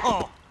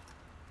 Oh!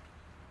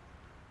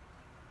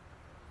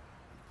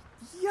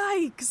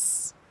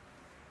 Yikes!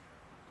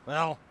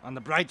 Well, on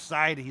the bright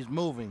side, he's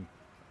moving.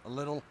 A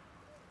little.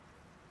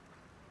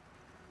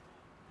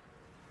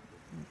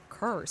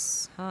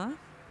 Curse, huh?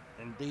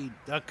 Indeed,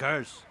 the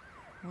curse.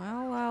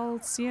 Well, I'll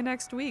see you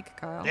next week,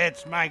 Kyle.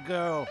 That's my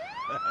girl.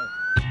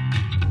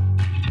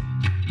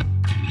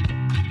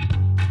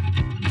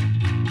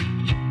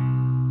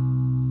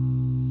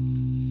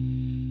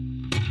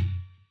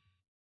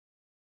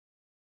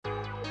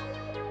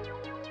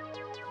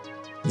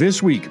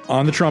 This week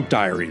on the Trump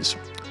Diaries.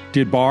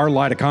 Did Barr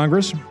lie to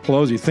Congress?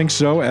 Pelosi thinks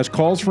so as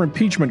calls for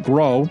impeachment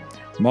grow.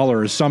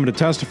 Mueller is summoned to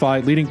testify,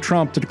 leading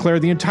Trump to declare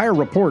the entire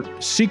report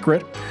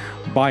secret.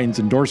 Biden's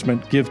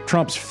endorsement gives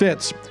Trump's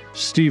fits.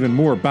 Stephen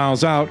Moore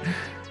bows out.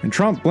 And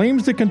Trump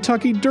blames the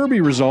Kentucky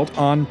Derby result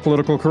on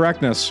political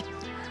correctness.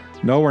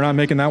 No, we're not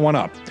making that one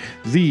up.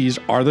 These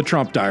are the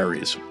Trump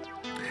Diaries.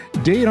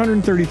 Day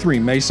 833,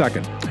 May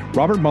 2nd.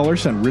 Robert Mueller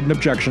sent written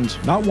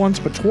objections, not once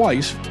but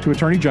twice, to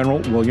Attorney General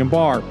William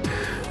Barr.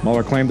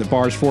 Mueller claimed that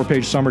Barr's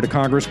four-page summary to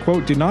Congress,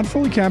 quote, did not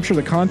fully capture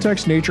the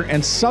context, nature,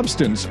 and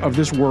substance of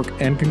this work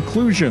and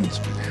conclusions.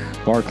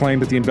 Barr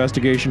claimed that the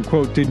investigation,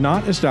 quote, did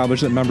not establish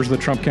that members of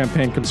the Trump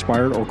campaign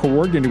conspired or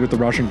coordinated with the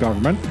Russian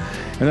government,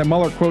 and that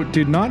Mueller, quote,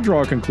 did not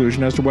draw a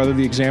conclusion as to whether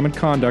the examined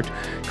conduct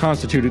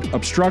constituted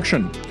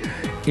obstruction.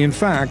 In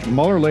fact,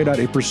 Mueller laid out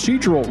a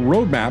procedural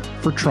roadmap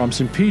for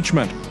Trump's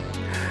impeachment.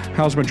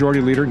 House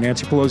Majority Leader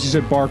Nancy Pelosi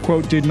said Barr,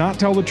 quote, did not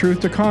tell the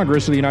truth to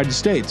Congress of the United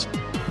States.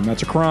 And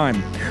that's a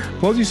crime.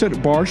 Pelosi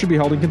said Barr should be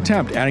held in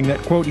contempt, adding that,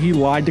 quote, he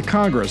lied to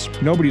Congress.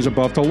 Nobody's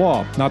above the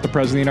law, not the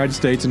President of the United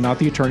States and not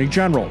the Attorney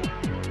General.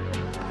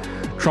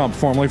 Trump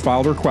formally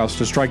filed a request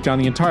to strike down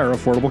the entire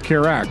Affordable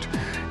Care Act,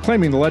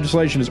 claiming the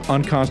legislation is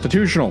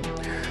unconstitutional.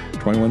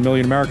 21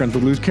 million Americans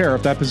would lose care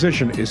if that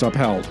position is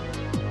upheld.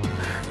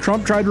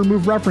 Trump tried to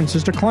remove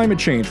references to climate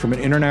change from an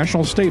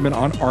international statement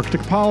on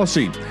Arctic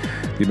policy.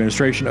 The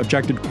administration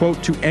objected,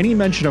 quote, to any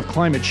mention of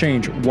climate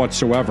change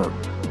whatsoever.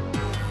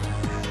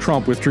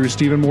 Trump withdrew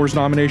Stephen Moore's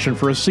nomination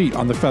for a seat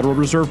on the Federal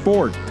Reserve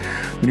Board.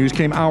 The news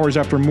came hours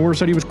after Moore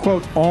said he was,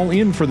 quote, all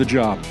in for the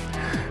job.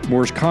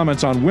 Moore's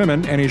comments on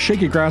women and his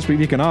shaky grasp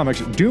of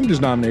economics doomed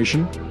his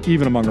nomination,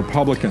 even among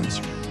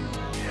Republicans.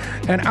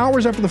 And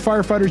hours after the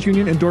firefighters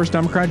union endorsed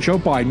Democrat Joe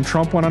Biden,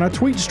 Trump went on a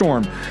tweet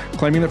storm,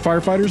 claiming that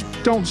firefighters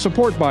don't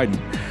support Biden.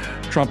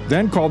 Trump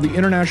then called the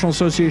International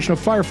Association of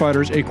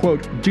Firefighters a,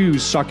 quote,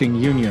 dues-sucking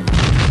union.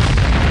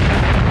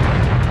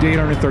 Day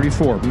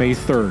 834, May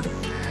 3rd.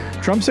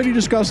 Trump said he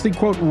discussed the,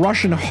 quote,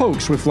 Russian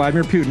hoax with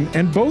Vladimir Putin,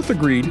 and both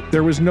agreed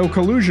there was no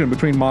collusion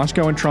between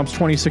Moscow and Trump's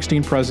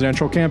 2016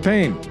 presidential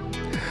campaign.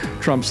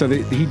 Trump said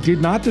that he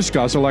did not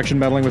discuss election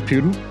meddling with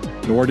Putin,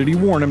 nor did he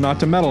warn him not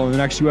to meddle in the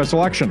next U.S.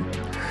 election.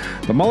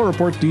 The Mueller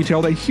report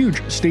detailed a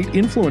huge state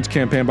influence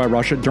campaign by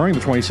Russia during the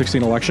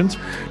 2016 elections.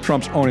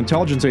 Trump's own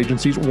intelligence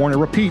agencies warn a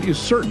repeat is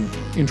certain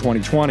in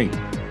 2020.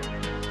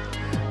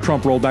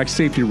 Trump rolled back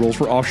safety rules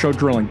for offshore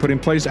drilling put in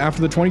place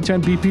after the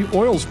 2010 BP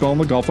oil spill in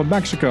the Gulf of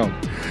Mexico.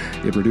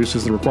 It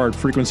reduces the required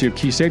frequency of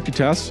key safety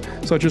tests,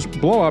 such as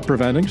blowout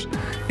preventings,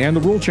 and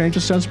the rule change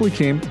ostensibly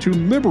came to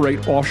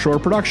liberate offshore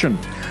production.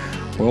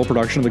 Oil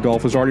production in the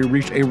Gulf has already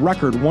reached a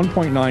record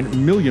 1.9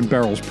 million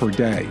barrels per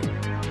day.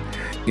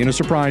 In a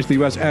surprise, the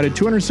U.S. added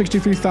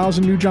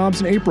 263,000 new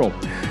jobs in April.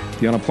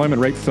 The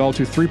unemployment rate fell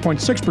to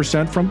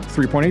 3.6% from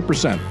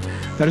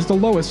 3.8%. That is the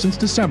lowest since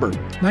December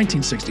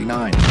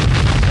 1969.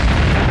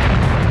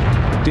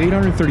 Day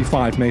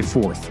 835, May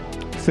 4th.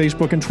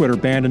 Facebook and Twitter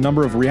banned a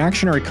number of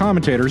reactionary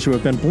commentators who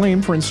have been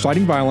blamed for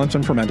inciting violence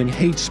and fomenting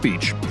hate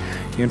speech.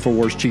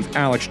 InfoWars chief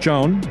Alex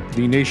Jones,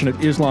 the Nation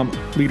of Islam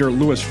leader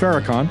Louis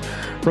Farrakhan,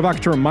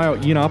 provocateur Maya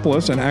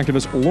Yiannopoulos, and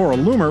activist Laura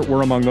Loomer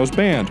were among those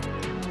banned.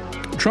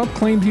 Trump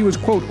claimed he was,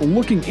 quote,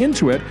 looking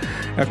into it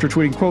after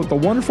tweeting, quote, the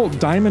wonderful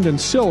Diamond and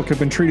Silk have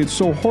been treated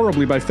so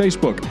horribly by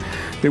Facebook.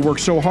 They work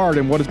so hard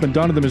and what has been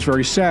done to them is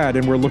very sad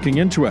and we're looking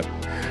into it.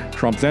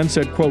 Trump then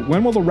said, quote,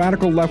 when will the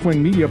radical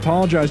left-wing media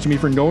apologize to me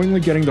for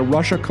knowingly getting the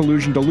Russia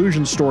collusion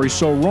delusion story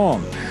so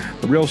wrong?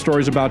 The real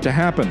story is about to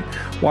happen.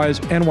 Why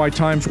is NY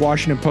Times,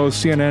 Washington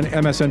Post, CNN,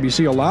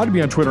 MSNBC allowed to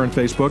be on Twitter and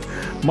Facebook?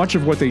 Much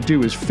of what they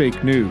do is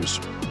fake news.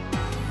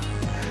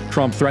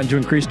 Trump threatened to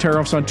increase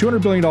tariffs on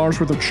 $200 billion worth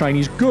of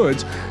Chinese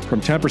goods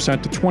from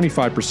 10% to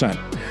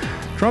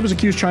 25%. Trump has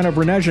accused China of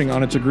reneging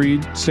on its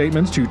agreed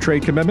statements to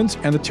trade commitments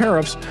and the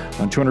tariffs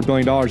on $200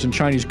 billion in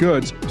Chinese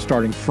goods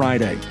starting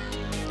Friday.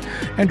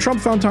 And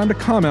Trump found time to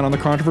comment on the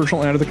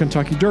controversial end of the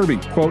Kentucky Derby.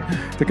 Quote,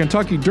 the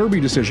Kentucky Derby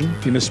decision,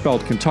 he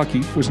misspelled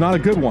Kentucky, was not a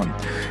good one.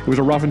 It was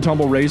a rough and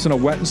tumble race in a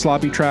wet and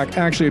sloppy track,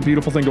 actually a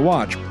beautiful thing to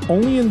watch.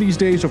 Only in these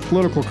days of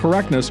political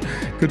correctness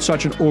could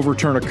such an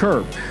overturn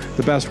occur.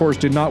 The best horse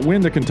did not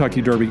win the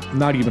Kentucky Derby,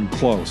 not even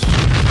close.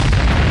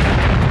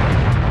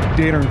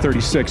 Day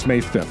 836, May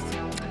 5th.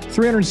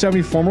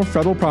 370 former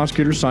federal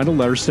prosecutors signed a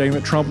letter saying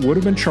that Trump would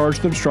have been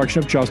charged with obstruction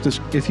of justice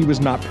if he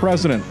was not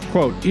president.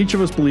 Quote, each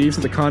of us believes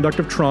that the conduct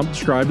of Trump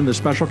described in the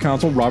special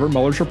counsel Robert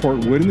Mueller's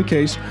report would, in the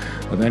case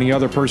of any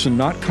other person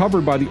not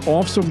covered by the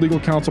Office of Legal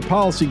Counsel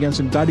policy against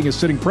indicting a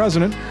sitting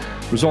president,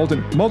 result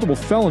in multiple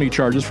felony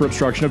charges for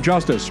obstruction of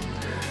justice.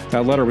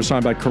 That letter was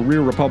signed by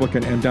career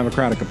Republican and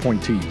Democratic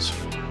appointees.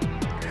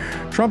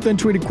 Trump then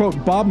tweeted,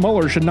 quote, Bob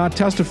Mueller should not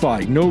testify.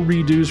 No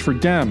redos for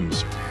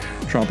Dems.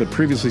 Trump had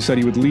previously said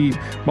he would leave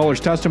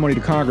Mueller's testimony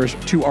to Congress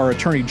to our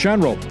Attorney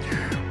General.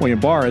 William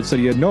Barr had said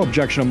he had no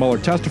objection to Mueller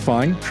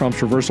testifying. Trump's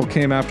reversal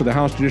came after the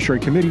House Judiciary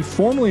Committee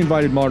formally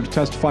invited Mueller to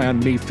testify on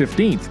May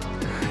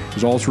 15th. It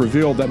was also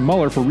revealed that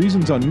Mueller, for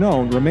reasons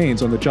unknown,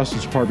 remains on the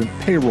Justice Department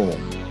payroll.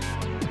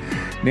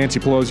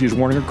 Nancy Pelosi is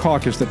warning her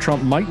caucus that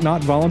Trump might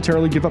not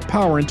voluntarily give up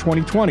power in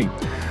 2020.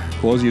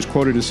 Pelosi is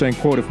quoted as saying,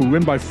 quote, if we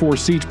win by 4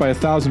 seats by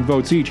 1,000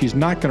 votes each, he's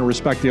not going to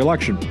respect the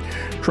election.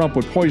 Trump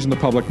would poison the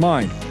public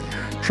mind.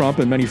 Trump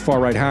and many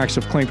far-right hacks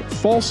have claimed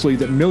falsely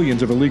that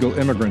millions of illegal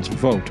immigrants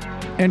vote.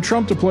 And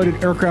Trump deployed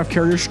an aircraft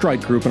carrier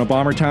strike group and a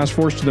bomber task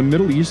force to the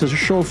Middle East as a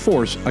show of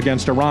force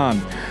against Iran.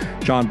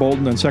 John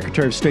Bolton and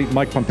Secretary of State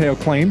Mike Pompeo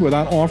claimed,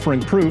 without offering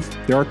proof,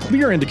 there are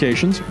clear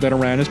indications that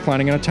Iran is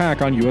planning an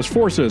attack on U.S.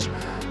 forces.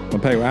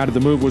 Pompeo added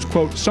the move was,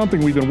 quote, something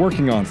we've been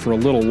working on for a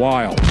little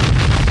while.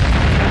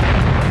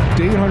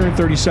 Day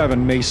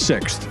 137, May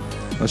 6th.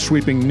 A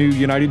sweeping new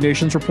United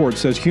Nations report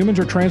says humans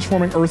are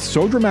transforming Earth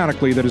so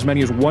dramatically that as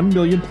many as 1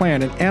 million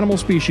plant and animal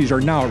species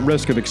are now at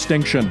risk of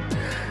extinction.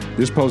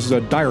 This poses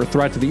a dire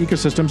threat to the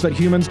ecosystems that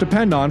humans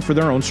depend on for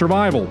their own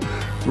survival.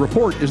 The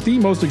report is the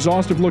most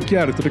exhaustive look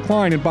yet at the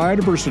decline in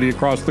biodiversity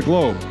across the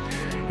globe.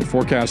 It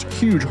forecasts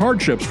huge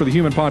hardships for the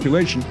human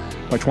population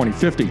by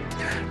 2050.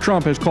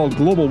 Trump has called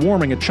global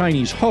warming a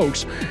Chinese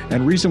hoax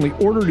and recently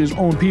ordered his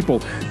own people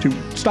to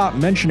stop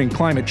mentioning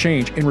climate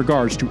change in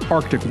regards to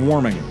Arctic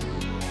warming.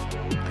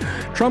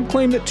 Trump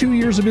claimed that 2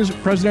 years of his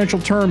presidential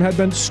term had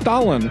been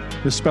Stalin,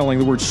 misspelling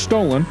the word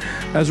stolen,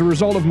 as a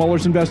result of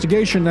Mueller's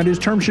investigation, that his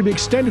term should be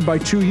extended by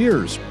 2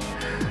 years.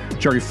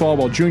 Jerry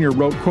Falwell Jr.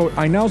 wrote, quote,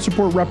 I now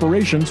support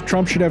reparations.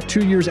 Trump should have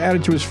 2 years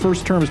added to his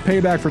first term as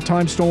payback for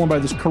time stolen by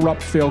this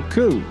corrupt failed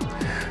coup.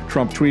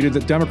 Trump tweeted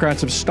that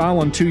Democrats have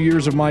stolen 2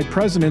 years of my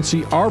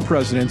presidency, our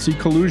presidency,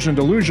 collusion and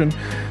delusion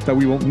that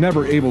we will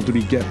never able to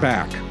be get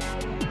back.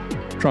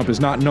 Trump is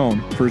not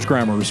known for his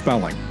grammar or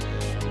spelling.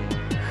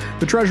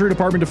 The Treasury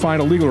Department defied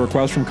a legal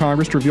request from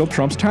Congress to reveal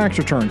Trump's tax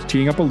returns,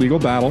 teeing up a legal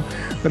battle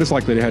that is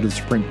likely to head to the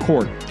Supreme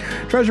Court.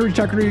 Treasury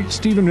Secretary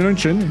Steven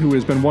Mnuchin, who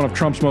has been one of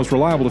Trump's most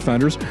reliable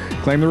defenders,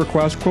 claimed the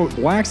request, quote,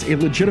 lacks a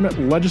legitimate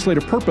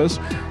legislative purpose,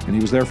 and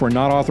he was therefore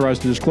not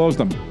authorized to disclose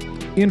them.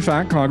 In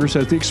fact, Congress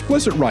has the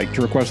explicit right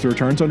to request the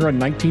returns under a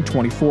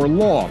 1924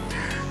 law.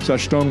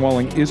 Such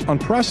stonewalling is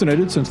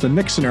unprecedented since the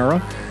Nixon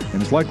era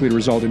and is likely to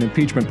result in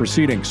impeachment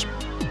proceedings.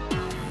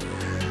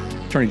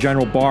 Attorney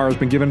General Barr has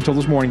been given until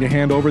this morning to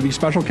hand over the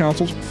special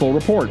counsel's full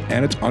report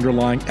and its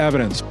underlying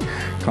evidence.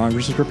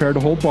 Congress is prepared to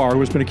hold Barr, who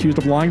has been accused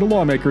of lying to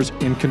lawmakers,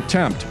 in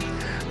contempt.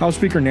 House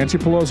Speaker Nancy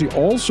Pelosi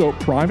also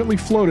privately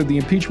floated the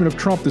impeachment of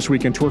Trump this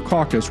week into her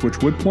caucus, which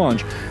would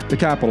plunge the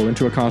Capitol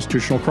into a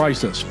constitutional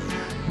crisis.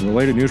 In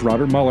related news,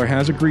 Robert Mueller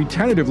has agreed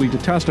tentatively to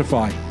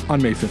testify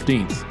on May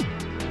 15th.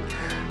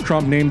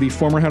 Trump named the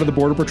former head of the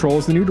Border Patrol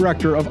as the new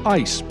director of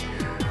ICE.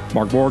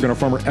 Mark Morgan, a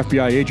former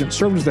FBI agent,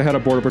 served as the head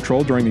of Border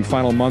Patrol during the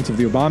final months of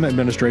the Obama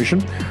administration.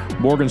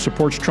 Morgan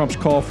supports Trump's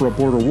call for a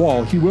border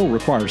wall. He will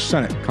require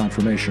Senate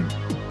confirmation.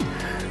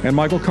 And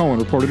Michael Cohen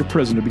reported to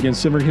prison to begin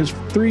serving his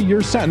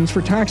 3-year sentence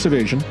for tax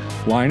evasion,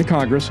 lying to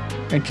Congress,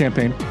 and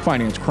campaign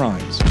finance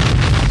crimes.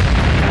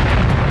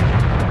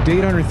 Day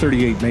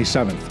 838, May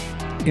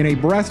 7th. In a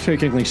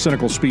breathtakingly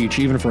cynical speech,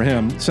 even for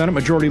him, Senate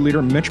Majority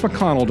Leader Mitch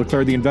McConnell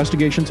declared the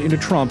investigations into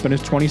Trump and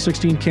his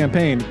 2016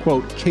 campaign,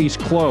 quote, case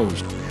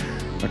closed.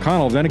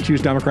 McConnell then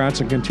accused Democrats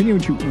of continuing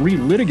to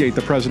relitigate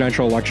the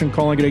presidential election,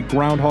 calling it a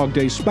Groundhog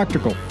Day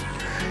spectacle.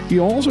 He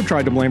also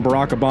tried to blame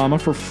Barack Obama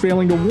for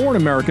failing to warn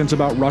Americans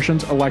about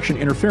Russians' election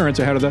interference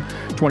ahead of the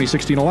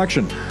 2016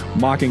 election,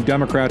 mocking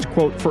Democrats,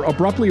 quote, for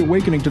abruptly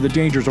awakening to the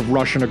dangers of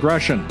Russian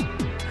aggression.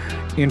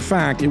 In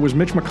fact, it was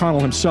Mitch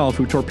McConnell himself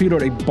who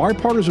torpedoed a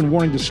bipartisan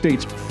warning to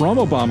states from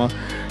Obama,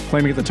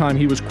 claiming at the time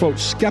he was, quote,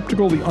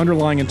 skeptical the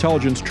underlying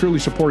intelligence truly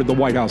supported the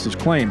White House's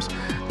claims.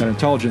 That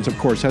intelligence, of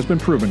course, has been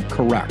proven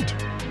correct.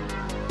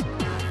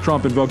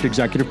 Trump invoked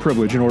executive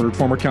privilege and ordered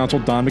former counsel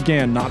Don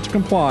McGahn not to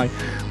comply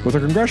with a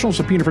congressional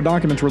subpoena for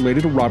documents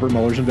related to Robert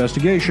Mueller's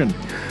investigation.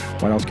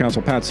 White House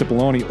counsel Pat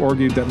Cipollone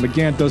argued that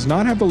McGahn does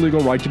not have the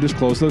legal right to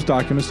disclose those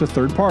documents to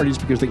third parties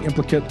because they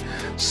implicate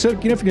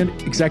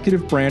significant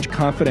executive branch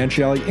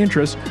confidentiality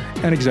interests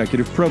and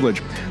executive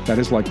privilege. That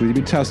is likely to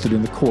be tested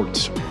in the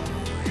courts.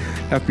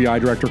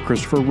 FBI Director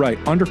Christopher Wray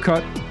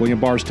undercut William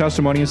Barr's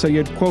testimony and said he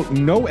had, quote,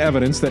 no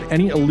evidence that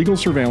any illegal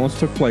surveillance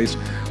took place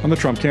on the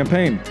Trump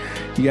campaign.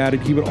 He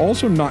added he would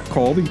also not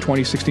call the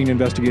 2016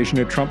 investigation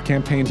into Trump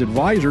campaign's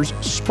advisors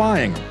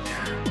spying.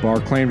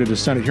 Barr claimed at a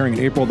Senate hearing in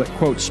April that,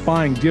 quote,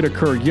 spying did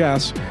occur,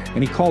 yes,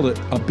 and he called it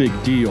a big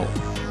deal.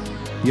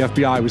 The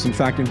FBI was in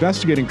fact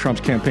investigating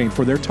Trump's campaign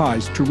for their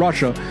ties to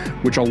Russia,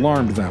 which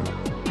alarmed them.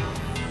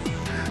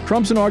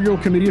 Trump's inaugural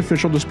committee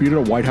official disputed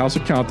a White House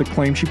account that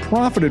claimed she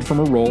profited from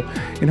her role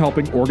in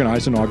helping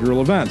organize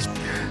inaugural events.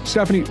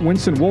 Stephanie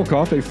Winston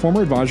Wolkoff, a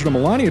former advisor to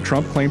Melania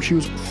Trump, claimed she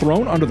was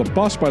thrown under the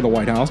bus by the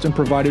White House and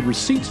provided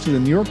receipts to the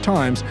New York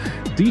Times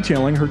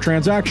detailing her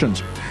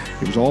transactions.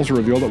 It was also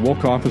revealed that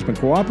Wolkoff has been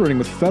cooperating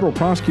with federal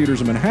prosecutors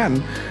in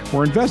Manhattan who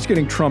are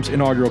investigating Trump's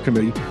inaugural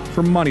committee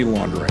for money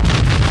laundering.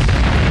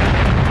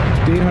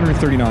 Day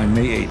 839,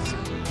 May 8th.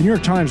 The New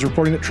York Times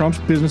reporting that Trump's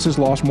businesses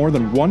lost more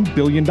than $1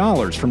 billion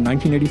from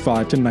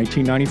 1985 to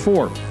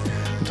 1994.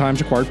 The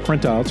Times acquired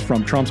printouts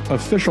from Trump's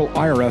official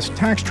IRS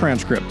tax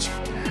transcripts.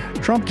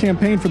 Trump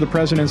campaigned for the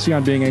presidency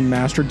on being a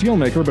master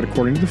dealmaker, but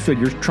according to the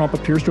figures, Trump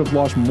appears to have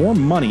lost more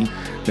money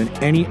than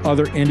any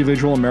other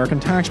individual American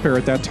taxpayer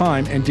at that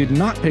time and did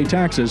not pay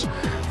taxes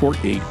for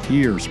 8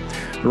 years.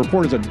 The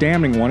report is a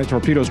damning one. It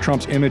torpedoes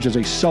Trump's image as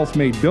a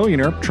self-made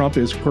billionaire. Trump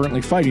is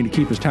currently fighting to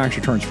keep his tax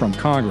returns from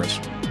Congress.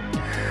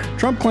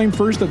 Trump claimed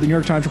first that the New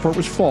York Times report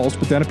was false,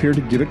 but then appeared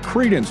to give it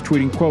credence,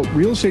 tweeting, quote,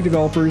 real estate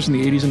developers in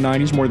the 80s and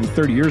 90s, more than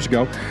 30 years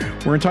ago,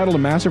 were entitled to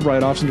massive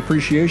write-offs and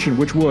depreciation,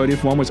 which would,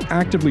 if one was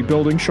actively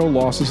building, show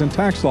losses and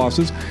tax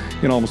losses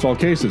in almost all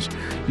cases.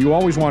 You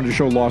always wanted to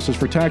show losses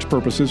for tax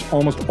purposes.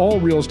 Almost all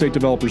real estate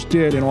developers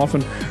did, and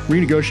often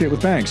renegotiate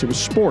with banks. It was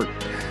sport.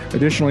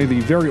 Additionally,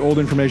 the very old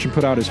information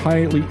put out is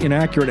highly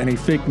inaccurate and a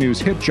fake news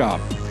hit job.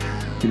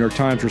 The New York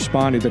Times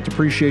responded that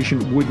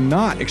depreciation would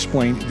not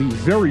explain the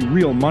very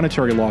real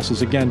monetary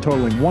losses, again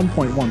totaling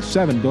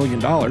 $1.17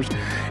 billion,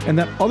 and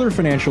that other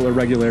financial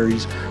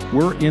irregularities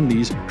were in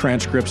these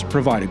transcripts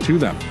provided to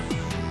them.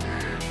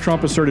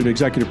 Trump asserted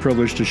executive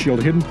privilege to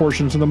shield hidden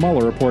portions of the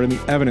Mueller report and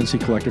the evidence he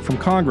collected from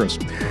Congress.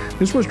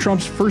 This was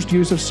Trump's first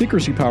use of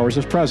secrecy powers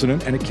as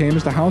president, and it came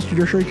as the House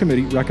Judiciary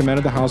Committee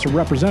recommended the House of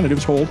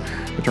Representatives hold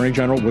Attorney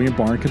General William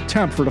Barr in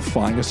contempt for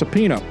defying a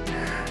subpoena.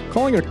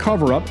 Calling it a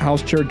cover-up,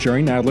 House Chair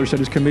Jerry Nadler said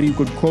his committee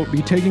would, quote,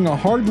 be taking a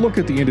hard look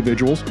at the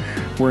individuals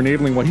who are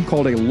enabling what he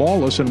called a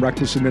lawless and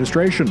reckless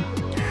administration.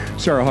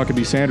 Sarah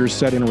Huckabee Sanders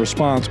said in a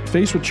response,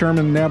 faced with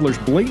Chairman Nadler's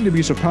blatant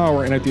abuse of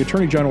power and at the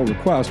Attorney General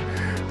request,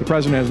 the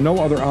president has no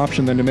other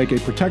option than to make a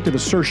protective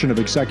assertion of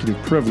executive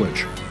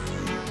privilege.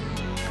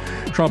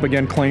 Trump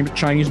again claimed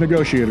Chinese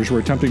negotiators were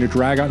attempting to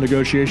drag out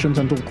negotiations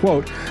until,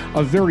 quote,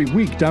 a very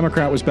weak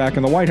Democrat was back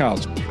in the White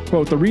House.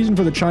 quote, "The reason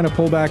for the China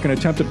pullback and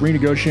attempted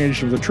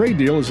renegotiation of the trade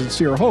deal is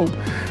sincere hope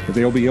that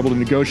they will be able to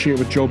negotiate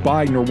with Joe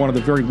Biden or one of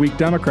the very weak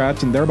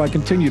Democrats and thereby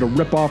continue to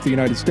rip off the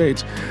United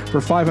States for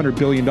 $500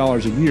 billion a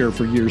year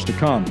for years to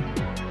come."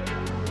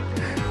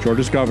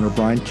 Georgia's Governor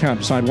Brian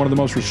Kemp signed one of the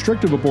most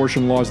restrictive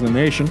abortion laws in the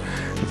nation,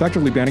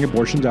 effectively banning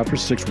abortions after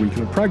 6 weeks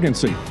of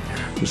pregnancy.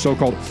 The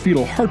so-called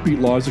fetal heartbeat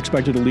law is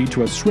expected to lead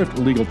to a swift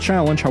legal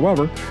challenge.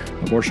 However,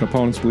 abortion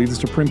opponents believe the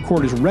Supreme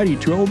Court is ready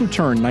to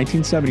overturn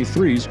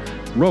 1973's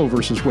Roe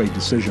v. Wade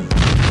decision.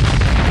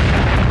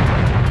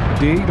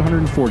 Day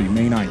 840,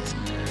 May 9th.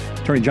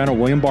 Attorney General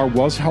William Barr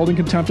was held in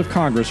contempt of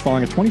Congress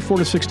following a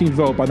 24-16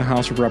 vote by the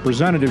House of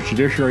Representatives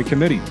Judiciary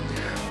Committee.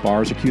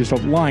 Barr is accused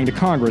of lying to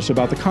Congress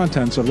about the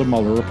contents of the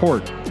Mueller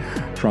report.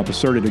 Trump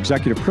asserted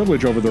executive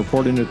privilege over the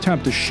report in an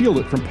attempt to shield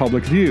it from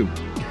public view.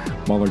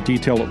 Mueller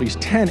detailed at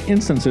least 10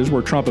 instances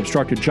where Trump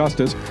obstructed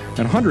justice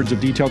and hundreds of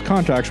detailed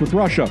contacts with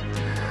Russia.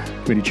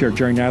 Committee Chair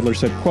Jerry Nadler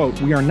said, quote,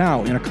 "We are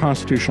now in a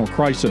constitutional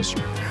crisis."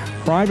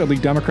 Privately,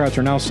 Democrats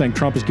are now saying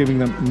Trump is giving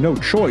them no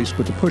choice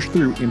but to push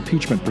through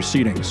impeachment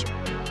proceedings.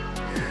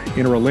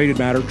 In a related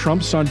matter,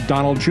 Trump's son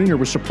Donald Jr.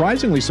 was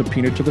surprisingly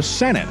subpoenaed to the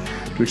Senate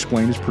to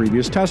explain his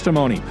previous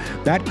testimony.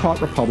 That caught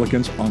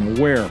Republicans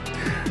unaware.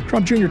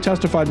 Trump Jr.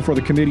 testified before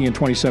the committee in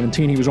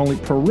 2017 he was only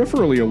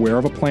peripherally aware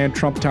of a planned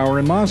Trump Tower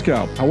in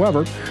Moscow.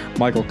 However,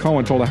 Michael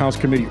Cohen told a House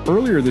committee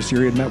earlier this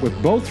year he had met with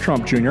both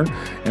Trump Jr.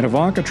 and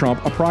Ivanka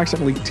Trump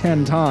approximately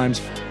 10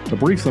 times to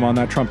brief them on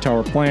that Trump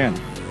Tower plan.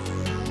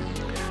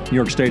 New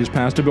York State has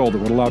passed a bill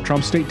that would allow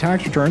Trump's state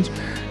tax returns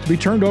to be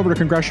turned over to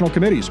congressional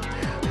committees.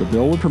 The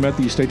bill would permit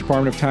the State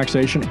Department of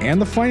Taxation and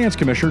the Finance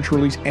Commissioner to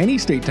release any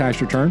state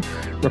tax return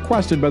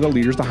requested by the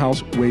leaders of the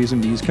House Ways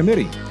and Means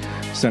Committee,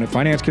 Senate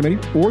Finance Committee,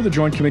 or the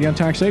Joint Committee on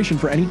Taxation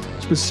for any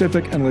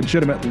specific and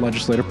legitimate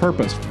legislative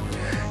purpose.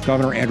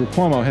 Governor Andrew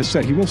Cuomo has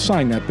said he will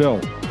sign that bill.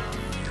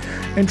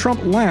 And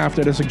Trump laughed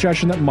at a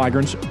suggestion that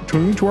migrants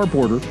turning to our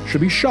border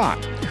should be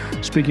shot.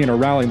 Speaking at a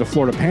rally in the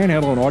Florida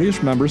Panhandle, an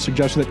audience member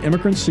suggested that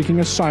immigrants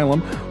seeking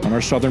asylum on our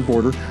southern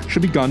border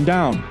should be gunned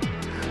down.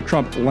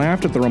 Trump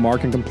laughed at the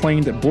remark and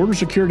complained that border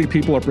security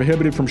people are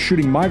prohibited from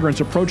shooting migrants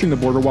approaching the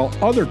border while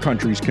other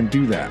countries can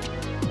do that.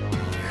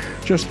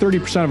 Just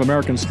 30% of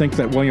Americans think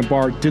that William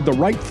Barr did the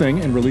right thing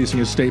in releasing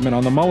his statement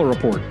on the Mueller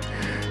report.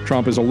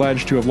 Trump is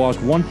alleged to have lost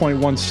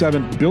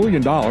 $1.17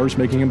 billion,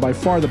 making him by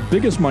far the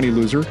biggest money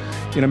loser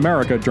in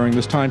America during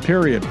this time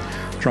period.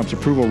 Trump's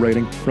approval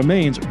rating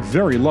remains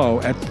very low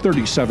at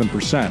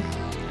 37%.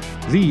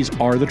 These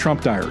are the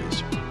Trump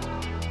Diaries.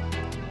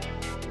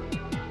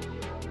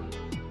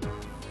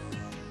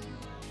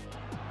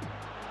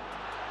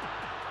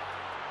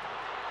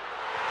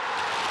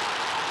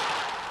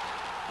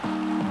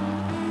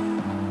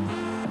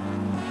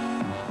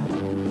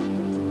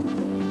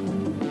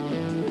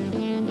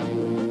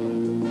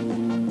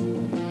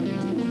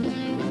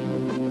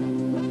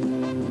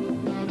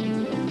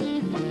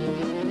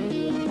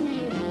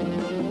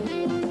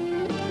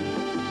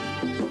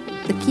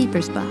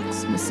 Keeper's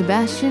Box with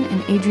Sebastian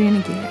and Adrian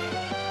Aguirre.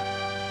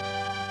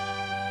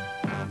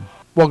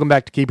 Welcome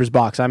back to Keeper's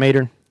Box. I'm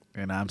Adrian.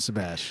 And I'm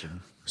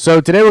Sebastian.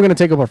 So today we're going to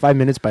take up our 5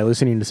 minutes by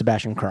listening to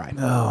Sebastian cry.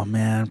 Oh,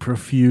 man,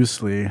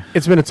 profusely.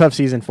 It's been a tough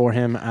season for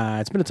him.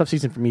 It's been a tough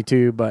season for me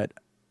too, but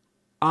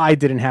I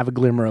didn't have a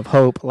glimmer of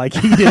hope like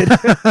he did.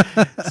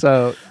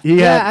 So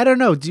I don't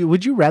know.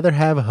 Would you rather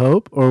have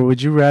hope or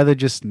would you rather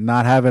just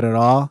not have it at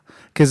all?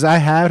 Because I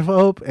had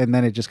hope and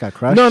then it just got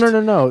crushed.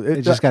 No.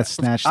 It just got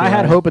snatched away. I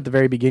had hope at the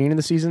very beginning of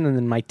the season, and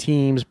then my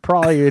teams,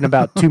 probably in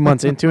about 2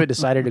 months into it,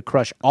 decided to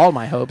crush all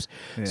my hopes.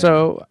 Yeah.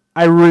 So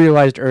I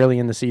realized early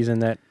in the season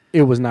that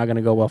it was not going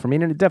to go well for me,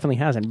 and it definitely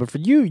hasn't. But for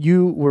you,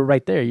 you were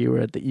right there. You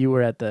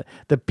were at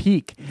the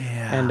peak.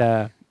 Yeah.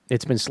 And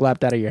it's been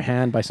slapped out of your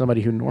hand by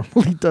somebody who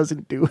normally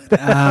doesn't do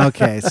that.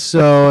 Okay,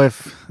 so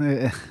if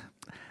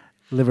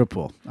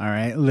Liverpool, all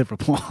right,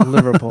 Liverpool,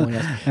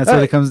 yes. That's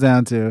what it comes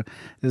down to,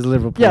 is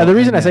Liverpool. Yeah, the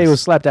reason I say it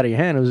was slapped out of your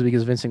hand was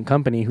because Vincent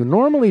Kompany, who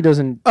normally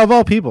doesn't, of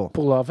all people,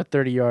 pull off a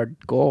 30-yard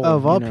goal,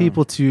 of all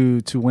people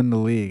to win the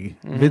league,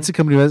 Vincent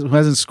Kompany who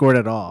hasn't scored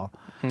at all.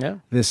 Yeah.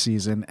 This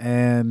season,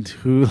 and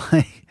who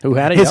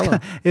had a yellow.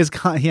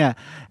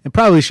 It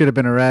probably should have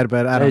been a red,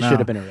 but I don't know. It should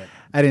have been a red.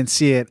 I didn't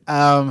see it.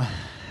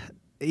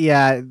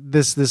 Yeah,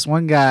 this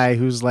one guy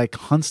who's like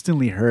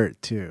constantly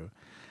hurt too,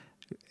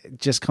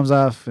 just comes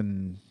off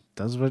and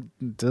does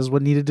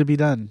what needed to be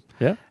done.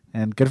 Yeah,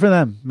 and good for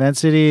them. Man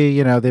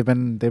City, they've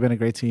been a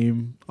great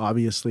team,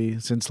 obviously,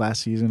 since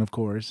last season, of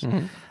course.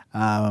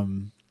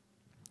 Mm-hmm.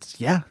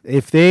 Yeah,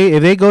 if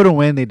they go to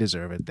win, they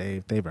deserve it.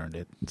 They've earned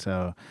it.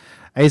 So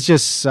it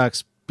just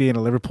sucks being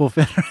a Liverpool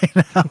fan right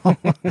now.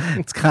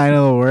 It's kind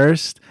of the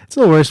worst. It's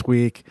the worst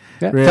week.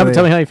 Yeah. Really.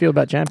 Tell me how you feel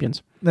about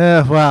champions.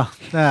 That's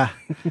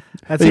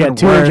you got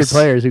 200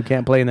 players who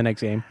can't play in the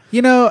next game.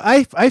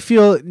 I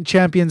feel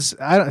champions.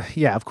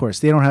 Of course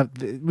they don't have.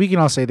 We can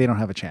all say they don't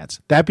have a chance.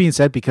 That being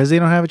said, because they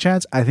don't have a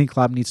chance, I think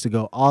Klopp needs to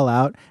go all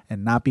out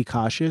and not be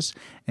cautious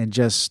and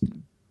just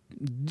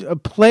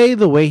play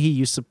the way he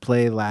used to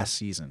play last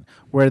season,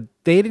 where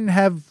they didn't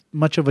have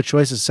much of a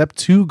choice except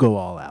to go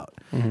all out.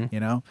 You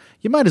know,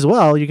 you might as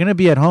well. You're going to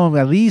be at home.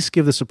 At least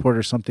give the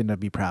supporters something to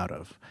be proud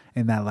of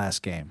in that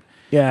last game.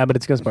 Yeah, but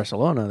it's against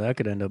Barcelona. That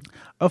could end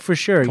up for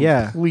sure.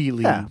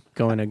 Completely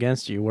going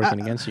against you, working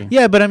against you.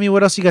 Yeah, but I mean,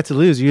 what else you got to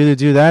lose? You either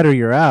do that or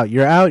you're out.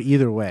 You're out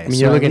either way. I mean,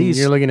 you're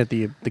looking at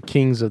the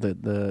kings of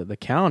the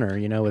counter,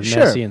 you know, with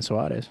Messi and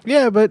Suarez.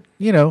 Yeah, but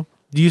you know,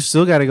 you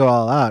still got to go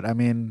all out. I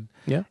mean,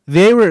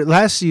 they were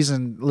last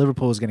season.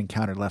 Liverpool was getting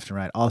countered left and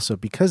right, also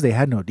because they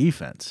had no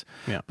defense.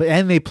 Yeah,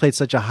 and they played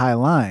such a high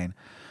line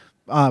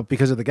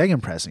because of the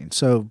gegenpressing.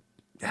 So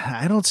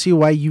I don't see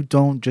why you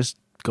don't just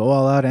go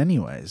all out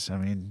anyways. I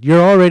mean, you're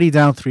already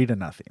down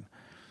 3-0.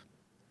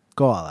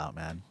 Go all out,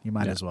 man. You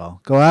might as well.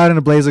 Go out in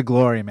a blaze of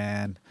glory,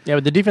 man. Yeah,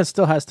 but the defense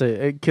still has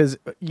to, because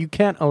you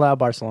can't allow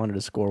Barcelona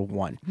to score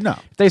 1. No.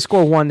 If they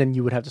score 1, then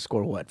you would have to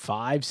score, what,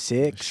 5,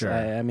 6? Sure.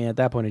 I mean, at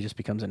that point, it just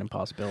becomes an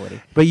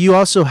impossibility. But you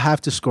also have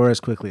to score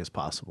as quickly as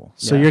possible.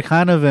 So you're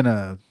kind of in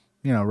a,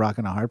 rock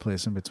and a hard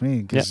place in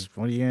between, because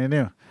what are you going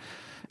to do?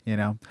 You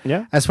know?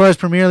 Yeah. As far as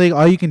Premier League,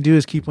 all you can do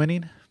is keep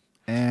winning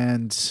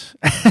and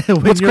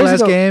win your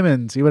last game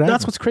and see what happens.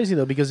 That's what's crazy,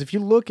 though, because if you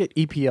look at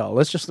EPL,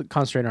 let's just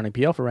concentrate on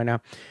EPL for right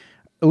now.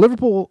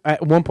 Liverpool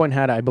at one point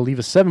had, I believe,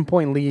 a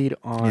 7-point lead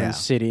on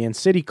City, and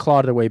City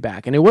clawed their way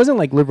back. And it wasn't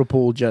like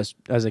Liverpool just,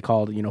 as they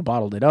called it,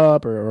 bottled it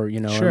up or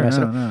messed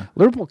it up. No.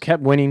 Liverpool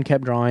kept winning,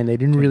 kept drawing. They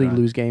didn't really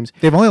lose games.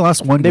 They've only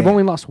lost one game. They've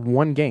only lost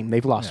one game.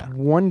 They've lost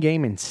one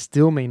game and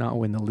still may not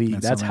win the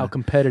league. That's how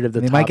competitive the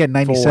top 4 They might get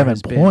 97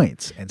 has been.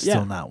 points and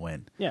still not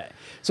win. Yeah.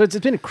 So it's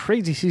been a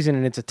crazy season,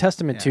 and it's a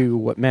testament to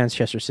what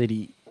Manchester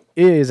City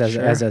is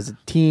as a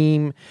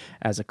team,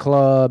 as a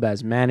club,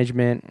 as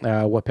management,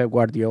 what Pep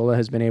Guardiola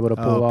has been able to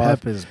pull off.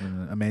 Pep has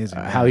been amazing.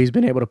 How he's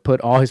been able to put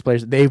all his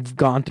players. They've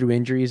gone through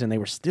injuries and they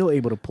were still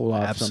able to pull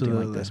off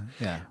something like this.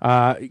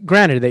 Yeah.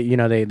 Granted,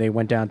 they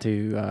went down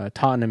to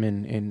Tottenham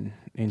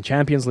in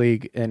Champions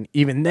League, and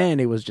even then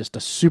it was just a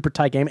super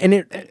tight game, and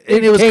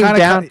it was came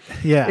down.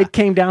 It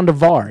came down to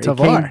VAR.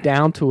 Came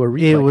down to a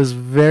replay. It was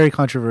very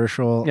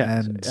controversial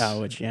and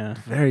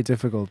very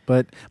difficult.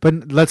 But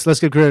let's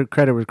give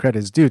credit where credit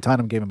is due.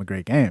 Tottenham gave him a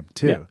great game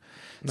too.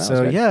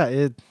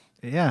 Yeah.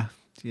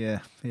 You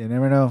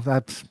never know.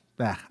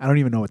 I don't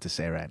even know what to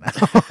say right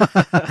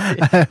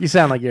now. You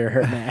sound like you're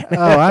hurt, man.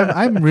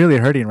 I'm really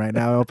hurting right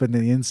now, up in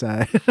the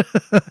inside.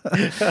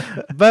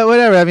 But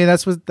whatever. I mean,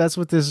 that's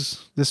what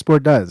this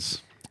sport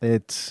does.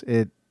 It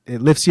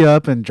lifts you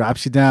up and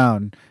drops you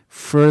down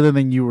further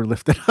than you were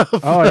lifted up.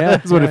 Oh yeah,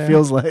 that's what it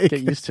feels like.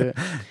 Get used to it.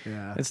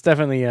 Yeah, it's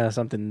definitely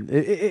something.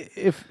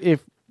 If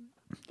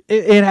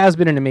it has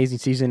been an amazing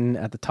season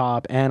at the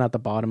top and at the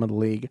bottom of the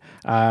league.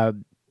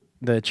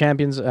 The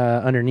champions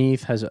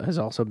underneath has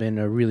also been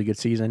a really good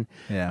season.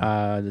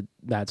 Yeah,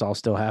 that's all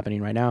still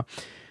happening right now.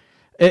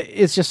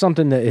 It's just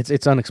something that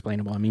it's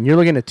unexplainable. I mean, you're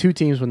looking at 2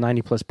 teams with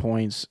 90+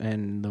 points,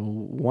 and the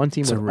one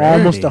team with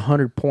almost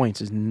 100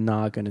 points is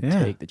not going to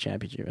take the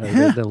championship,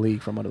 the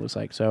league, from what it looks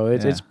like. So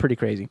it's pretty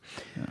crazy.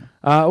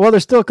 Yeah. Well,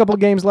 there's still a couple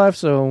of games left,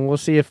 so we'll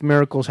see if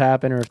miracles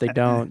happen or if they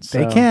don't.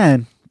 They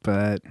can,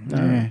 but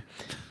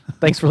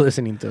thanks for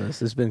listening to us. This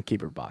has been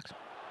Keeper Box.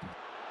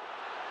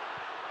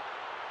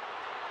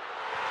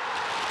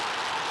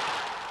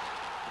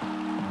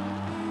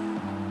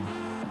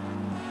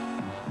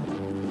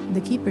 The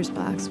Keeper's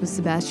Box with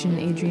Sebastian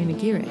and Adrian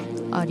Aguirre.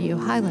 Audio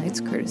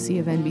highlights courtesy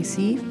of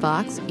NBC,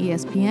 Fox,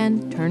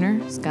 ESPN,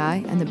 Turner,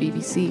 Sky, and the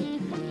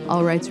BBC.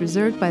 All rights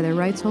reserved by their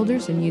rights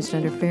holders and used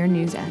under fair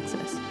news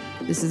access.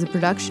 This is a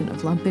production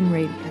of Lumpen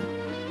Radio.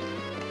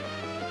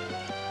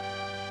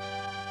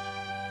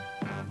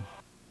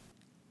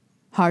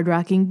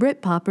 Hard-rocking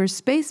Britpoppers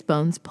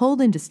Spacebones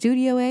pulled into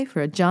Studio A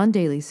for a John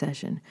Daly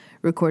session.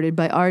 Recorded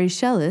by Ari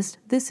Shellist,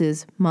 this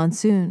is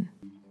Monsoon.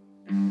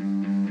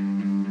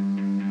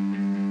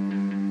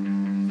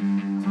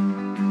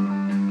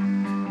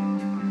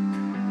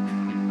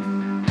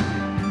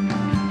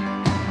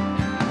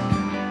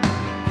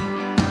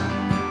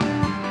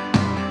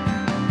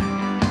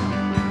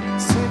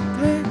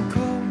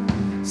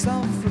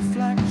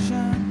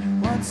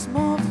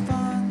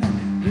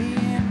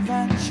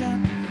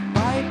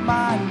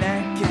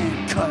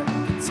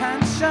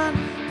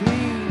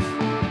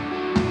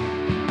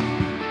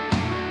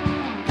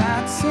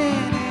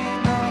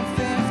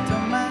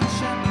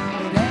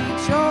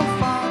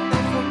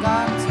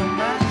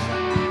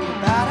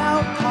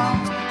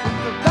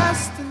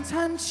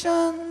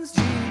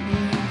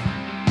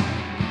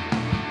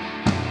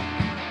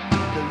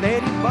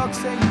 Ladybug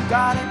say you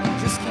got it, you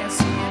just can't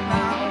see it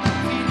now.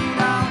 Feed it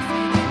out,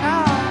 feed it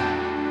out.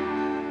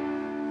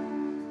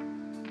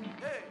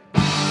 Hey.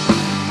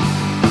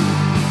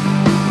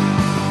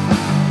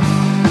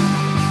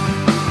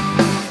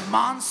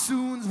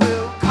 Monsoons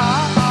will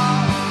come,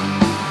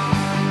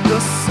 the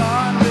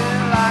sun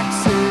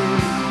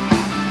relaxes,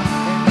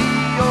 and the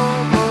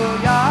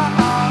overyoung.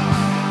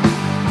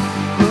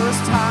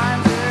 First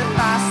times it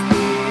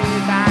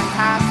lasted,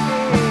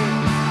 fantastic.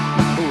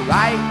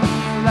 Write me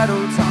a letter,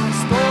 tell me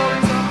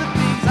stories of the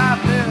things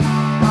I've lived.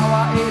 How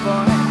are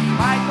Abraham,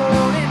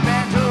 Michael, and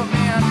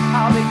Benjamin,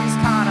 how big is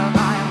Connor?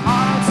 I am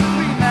honored to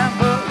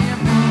remember him.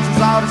 News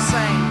is all the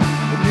same.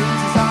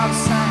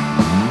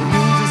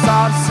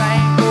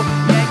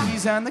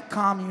 and the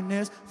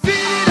communists. Feel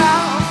it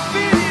out,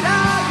 you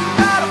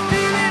gotta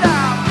feel it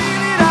out,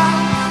 feel it out,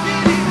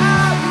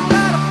 you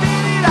gotta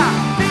feel it out,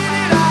 feel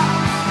it out,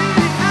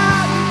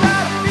 you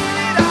gotta feel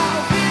it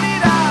out, feel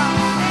it out.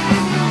 And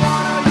if you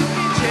wanna, you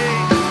can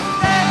change.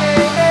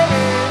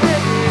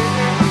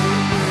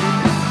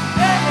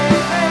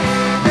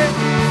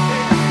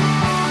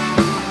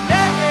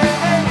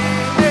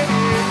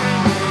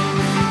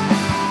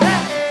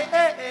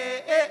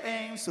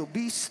 So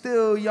be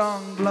still,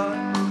 young blood.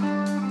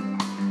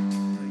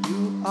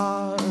 You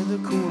are the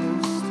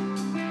coolest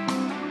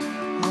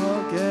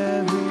of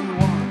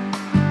everyone.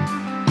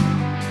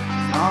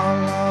 Our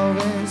love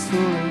is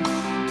foolish.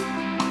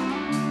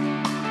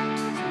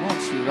 So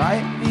won't you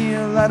write me a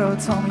letter?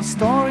 Tell me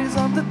stories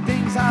of the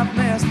things I've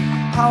missed.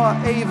 How are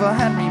Ava,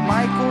 Henry,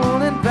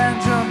 Michael, and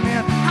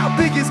Benjamin? How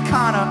big is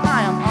Connor?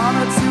 I am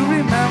honored to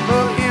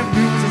remember him.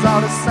 News is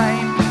all the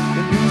same.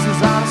 The news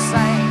is all the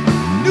same.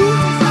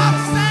 News is all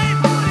the same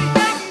for the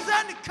Yankees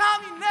and the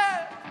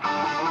communists.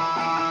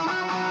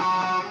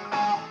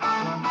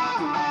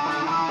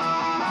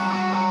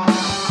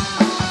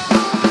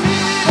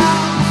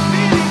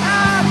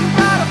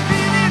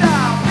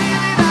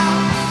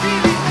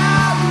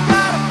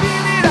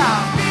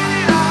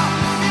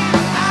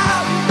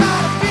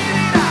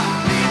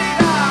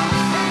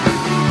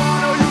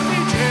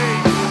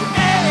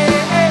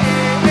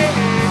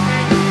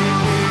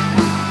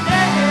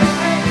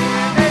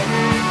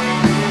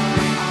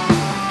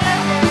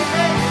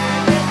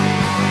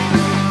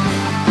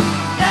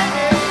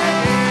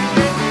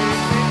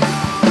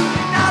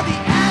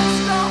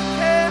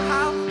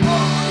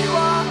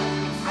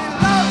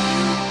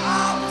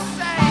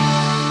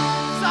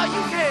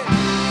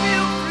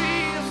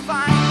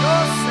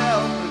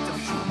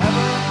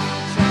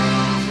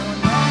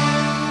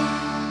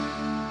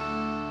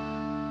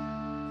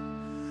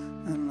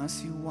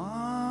 Unless you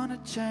wanna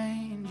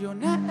change your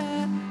name.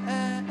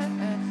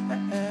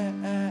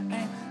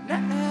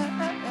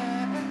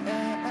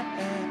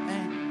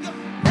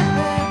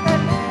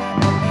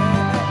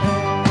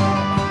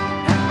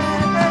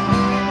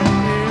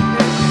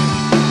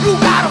 You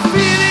gotta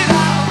feel it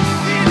out,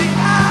 feel it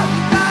out,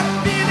 you gotta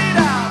feel it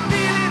out,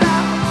 feel it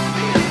out,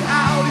 feel it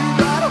out, you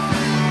gotta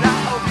feel it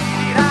out,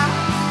 feel it out,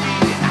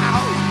 feel it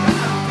out, you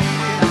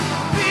gotta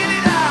feel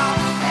it out,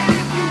 and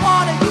if you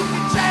want it, you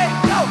can change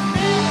your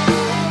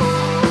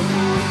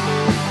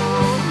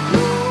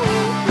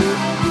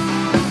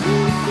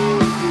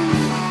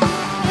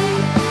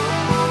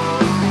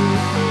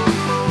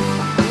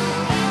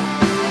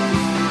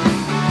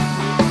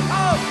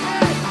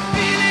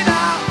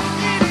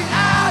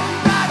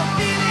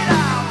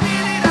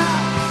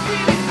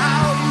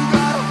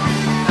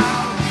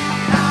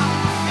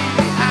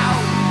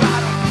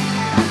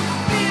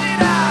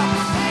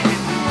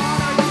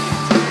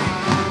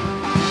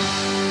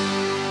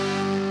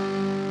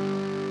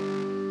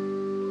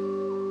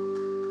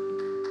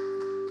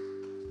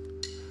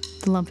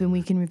The Lumpen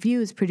Week in Review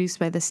is produced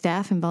by the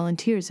staff and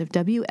volunteers of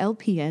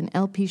WLPN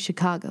LP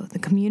Chicago, the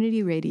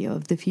community radio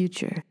of the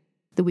future.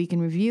 The Week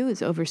in Review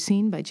is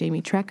overseen by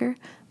Jamie Trecker,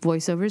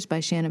 voiceovers by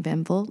Shanna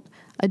Van Volt,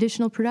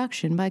 additional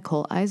production by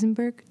Cole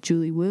Eisenberg,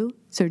 Julie Wu,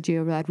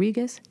 Sergio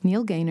Rodriguez,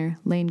 Neil Gaynor,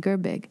 Lane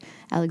Gerbig,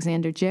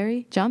 Alexander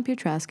Jerry, John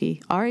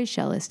Piotrowski, Ari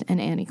Shellist, and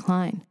Annie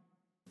Klein.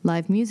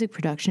 Live music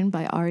production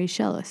by Ari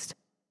Shellist.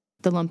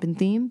 The Lumpen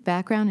theme,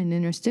 background, and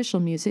interstitial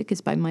music is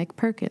by Mike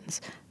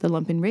Perkins. The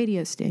Lumpen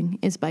radio sting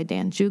is by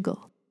Dan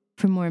Jugel.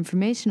 For more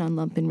information on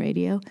Lumpen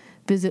Radio,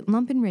 visit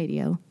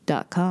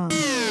lumpenradio.com.